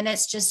couple of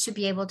minutes just to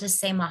be able to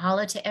say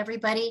mahalo to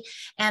everybody.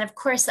 And of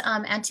course,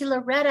 Auntie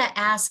Loretta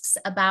asks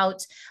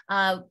about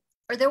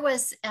or there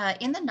was,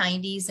 in the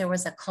 90s, there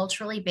was a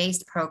culturally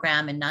based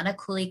program in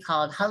Nanakuli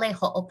called Hale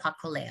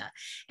Ho'opakolea.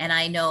 And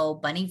I know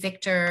Bunny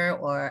Victor,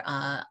 or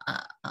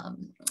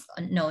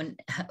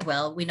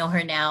we know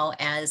her now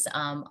as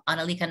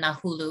Analika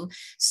Nahulu,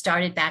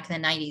 started back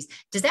in the 90s.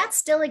 Does that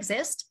still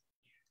exist?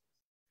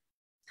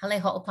 Hale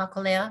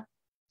Ho'opakolea?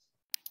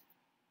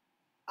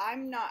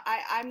 I'm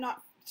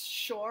not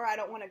sure. I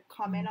don't want to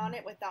comment on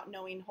it without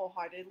knowing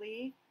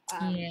wholeheartedly.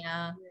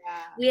 Yeah,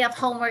 we have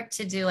homework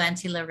to do,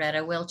 Auntie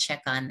Loretta. We'll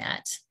check on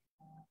that.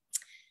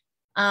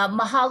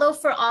 Mahalo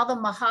for all the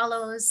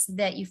mahalos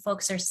that you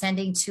folks are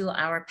sending to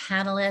our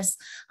panelists.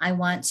 I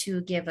want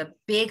to give a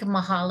big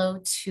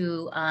mahalo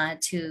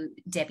to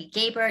Debbie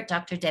Gabert,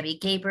 Dr. Debbie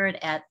Gabert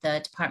at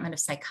the Department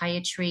of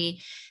Psychiatry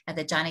at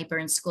the Johnny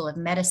Burns School of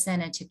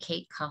Medicine, and to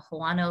Kate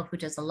Kahuano, who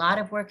does a lot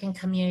of work in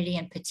community,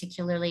 and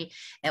particularly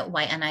at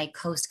Waianae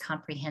Coast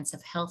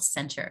Comprehensive Health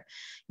Center.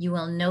 You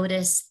will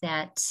notice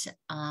that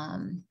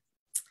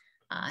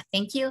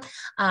thank you.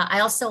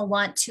 I also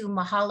want to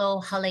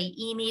mahalo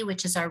Hale'imi,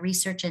 which is our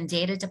research and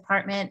data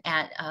department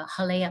at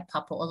Hale at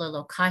Papa Ola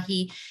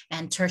Lokahi,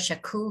 and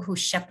Tertia Ku, who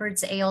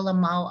shepherds E Ola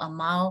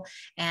Mau,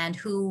 and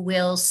who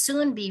will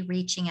soon be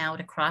reaching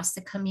out across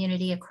the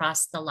community,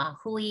 across the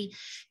Lahui,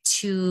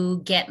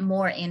 to get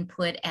more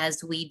input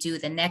as we do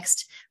the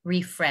next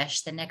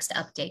refresh, the next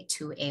update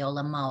to E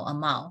Ola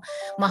Mau.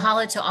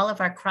 Mahalo to all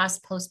of our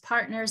cross-post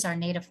partners, our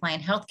Native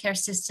Hawaiian healthcare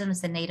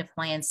systems, the Native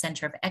Hawaiian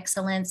Center of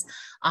Excellence,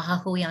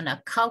 Ahahui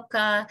Ona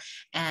Kauka,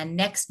 and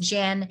Next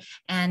Gen,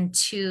 and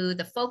to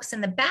the folks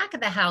in the back of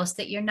the house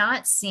that you're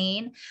not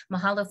seeing.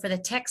 Mahalo for the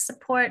tech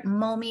support,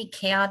 Momi,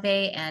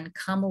 Keawe, and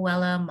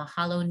Kamuela,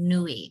 mahalo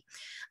nui.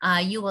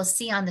 You will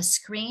see on the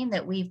screen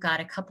that we've got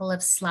a couple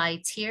of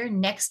slides here.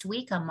 Next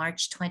week on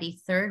March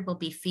 23rd, we'll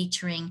be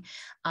featuring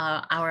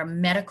our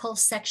medical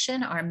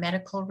section, our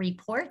medical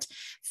report,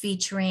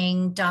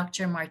 featuring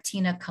Dr.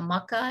 Martina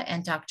Kamaka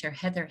and Dr.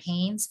 Heather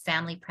Haynes,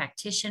 family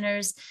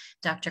practitioners.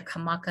 Dr.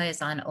 Kamaka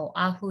is on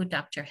Oahu,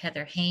 Dr.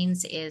 Heather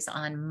Haynes is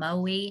on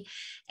Maui,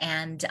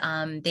 and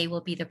they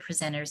will be the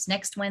presenters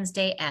next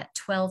Wednesday at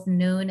 12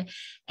 noon.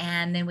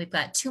 And then we've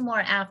got two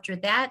more after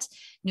that,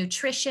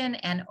 nutrition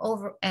and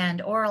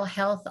oral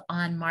health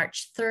on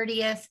March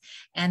 30th,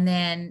 and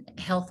then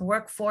health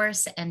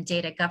workforce and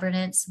data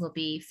governance will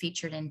be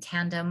featured in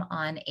tandem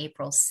on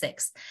April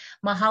 6th.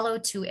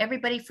 Mahalo to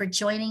everybody for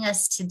joining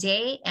us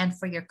today, and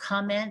for your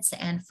comments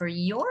and for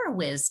your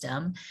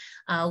wisdom.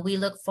 We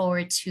look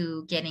forward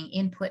to getting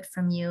input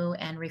from you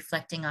and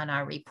reflecting on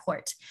our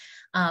report.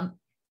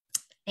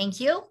 Thank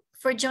you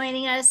for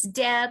joining us,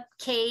 Deb,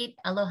 Kate,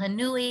 aloha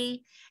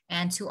nui,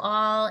 and to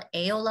all,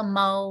 E Ola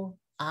Mau,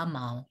 a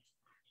mau.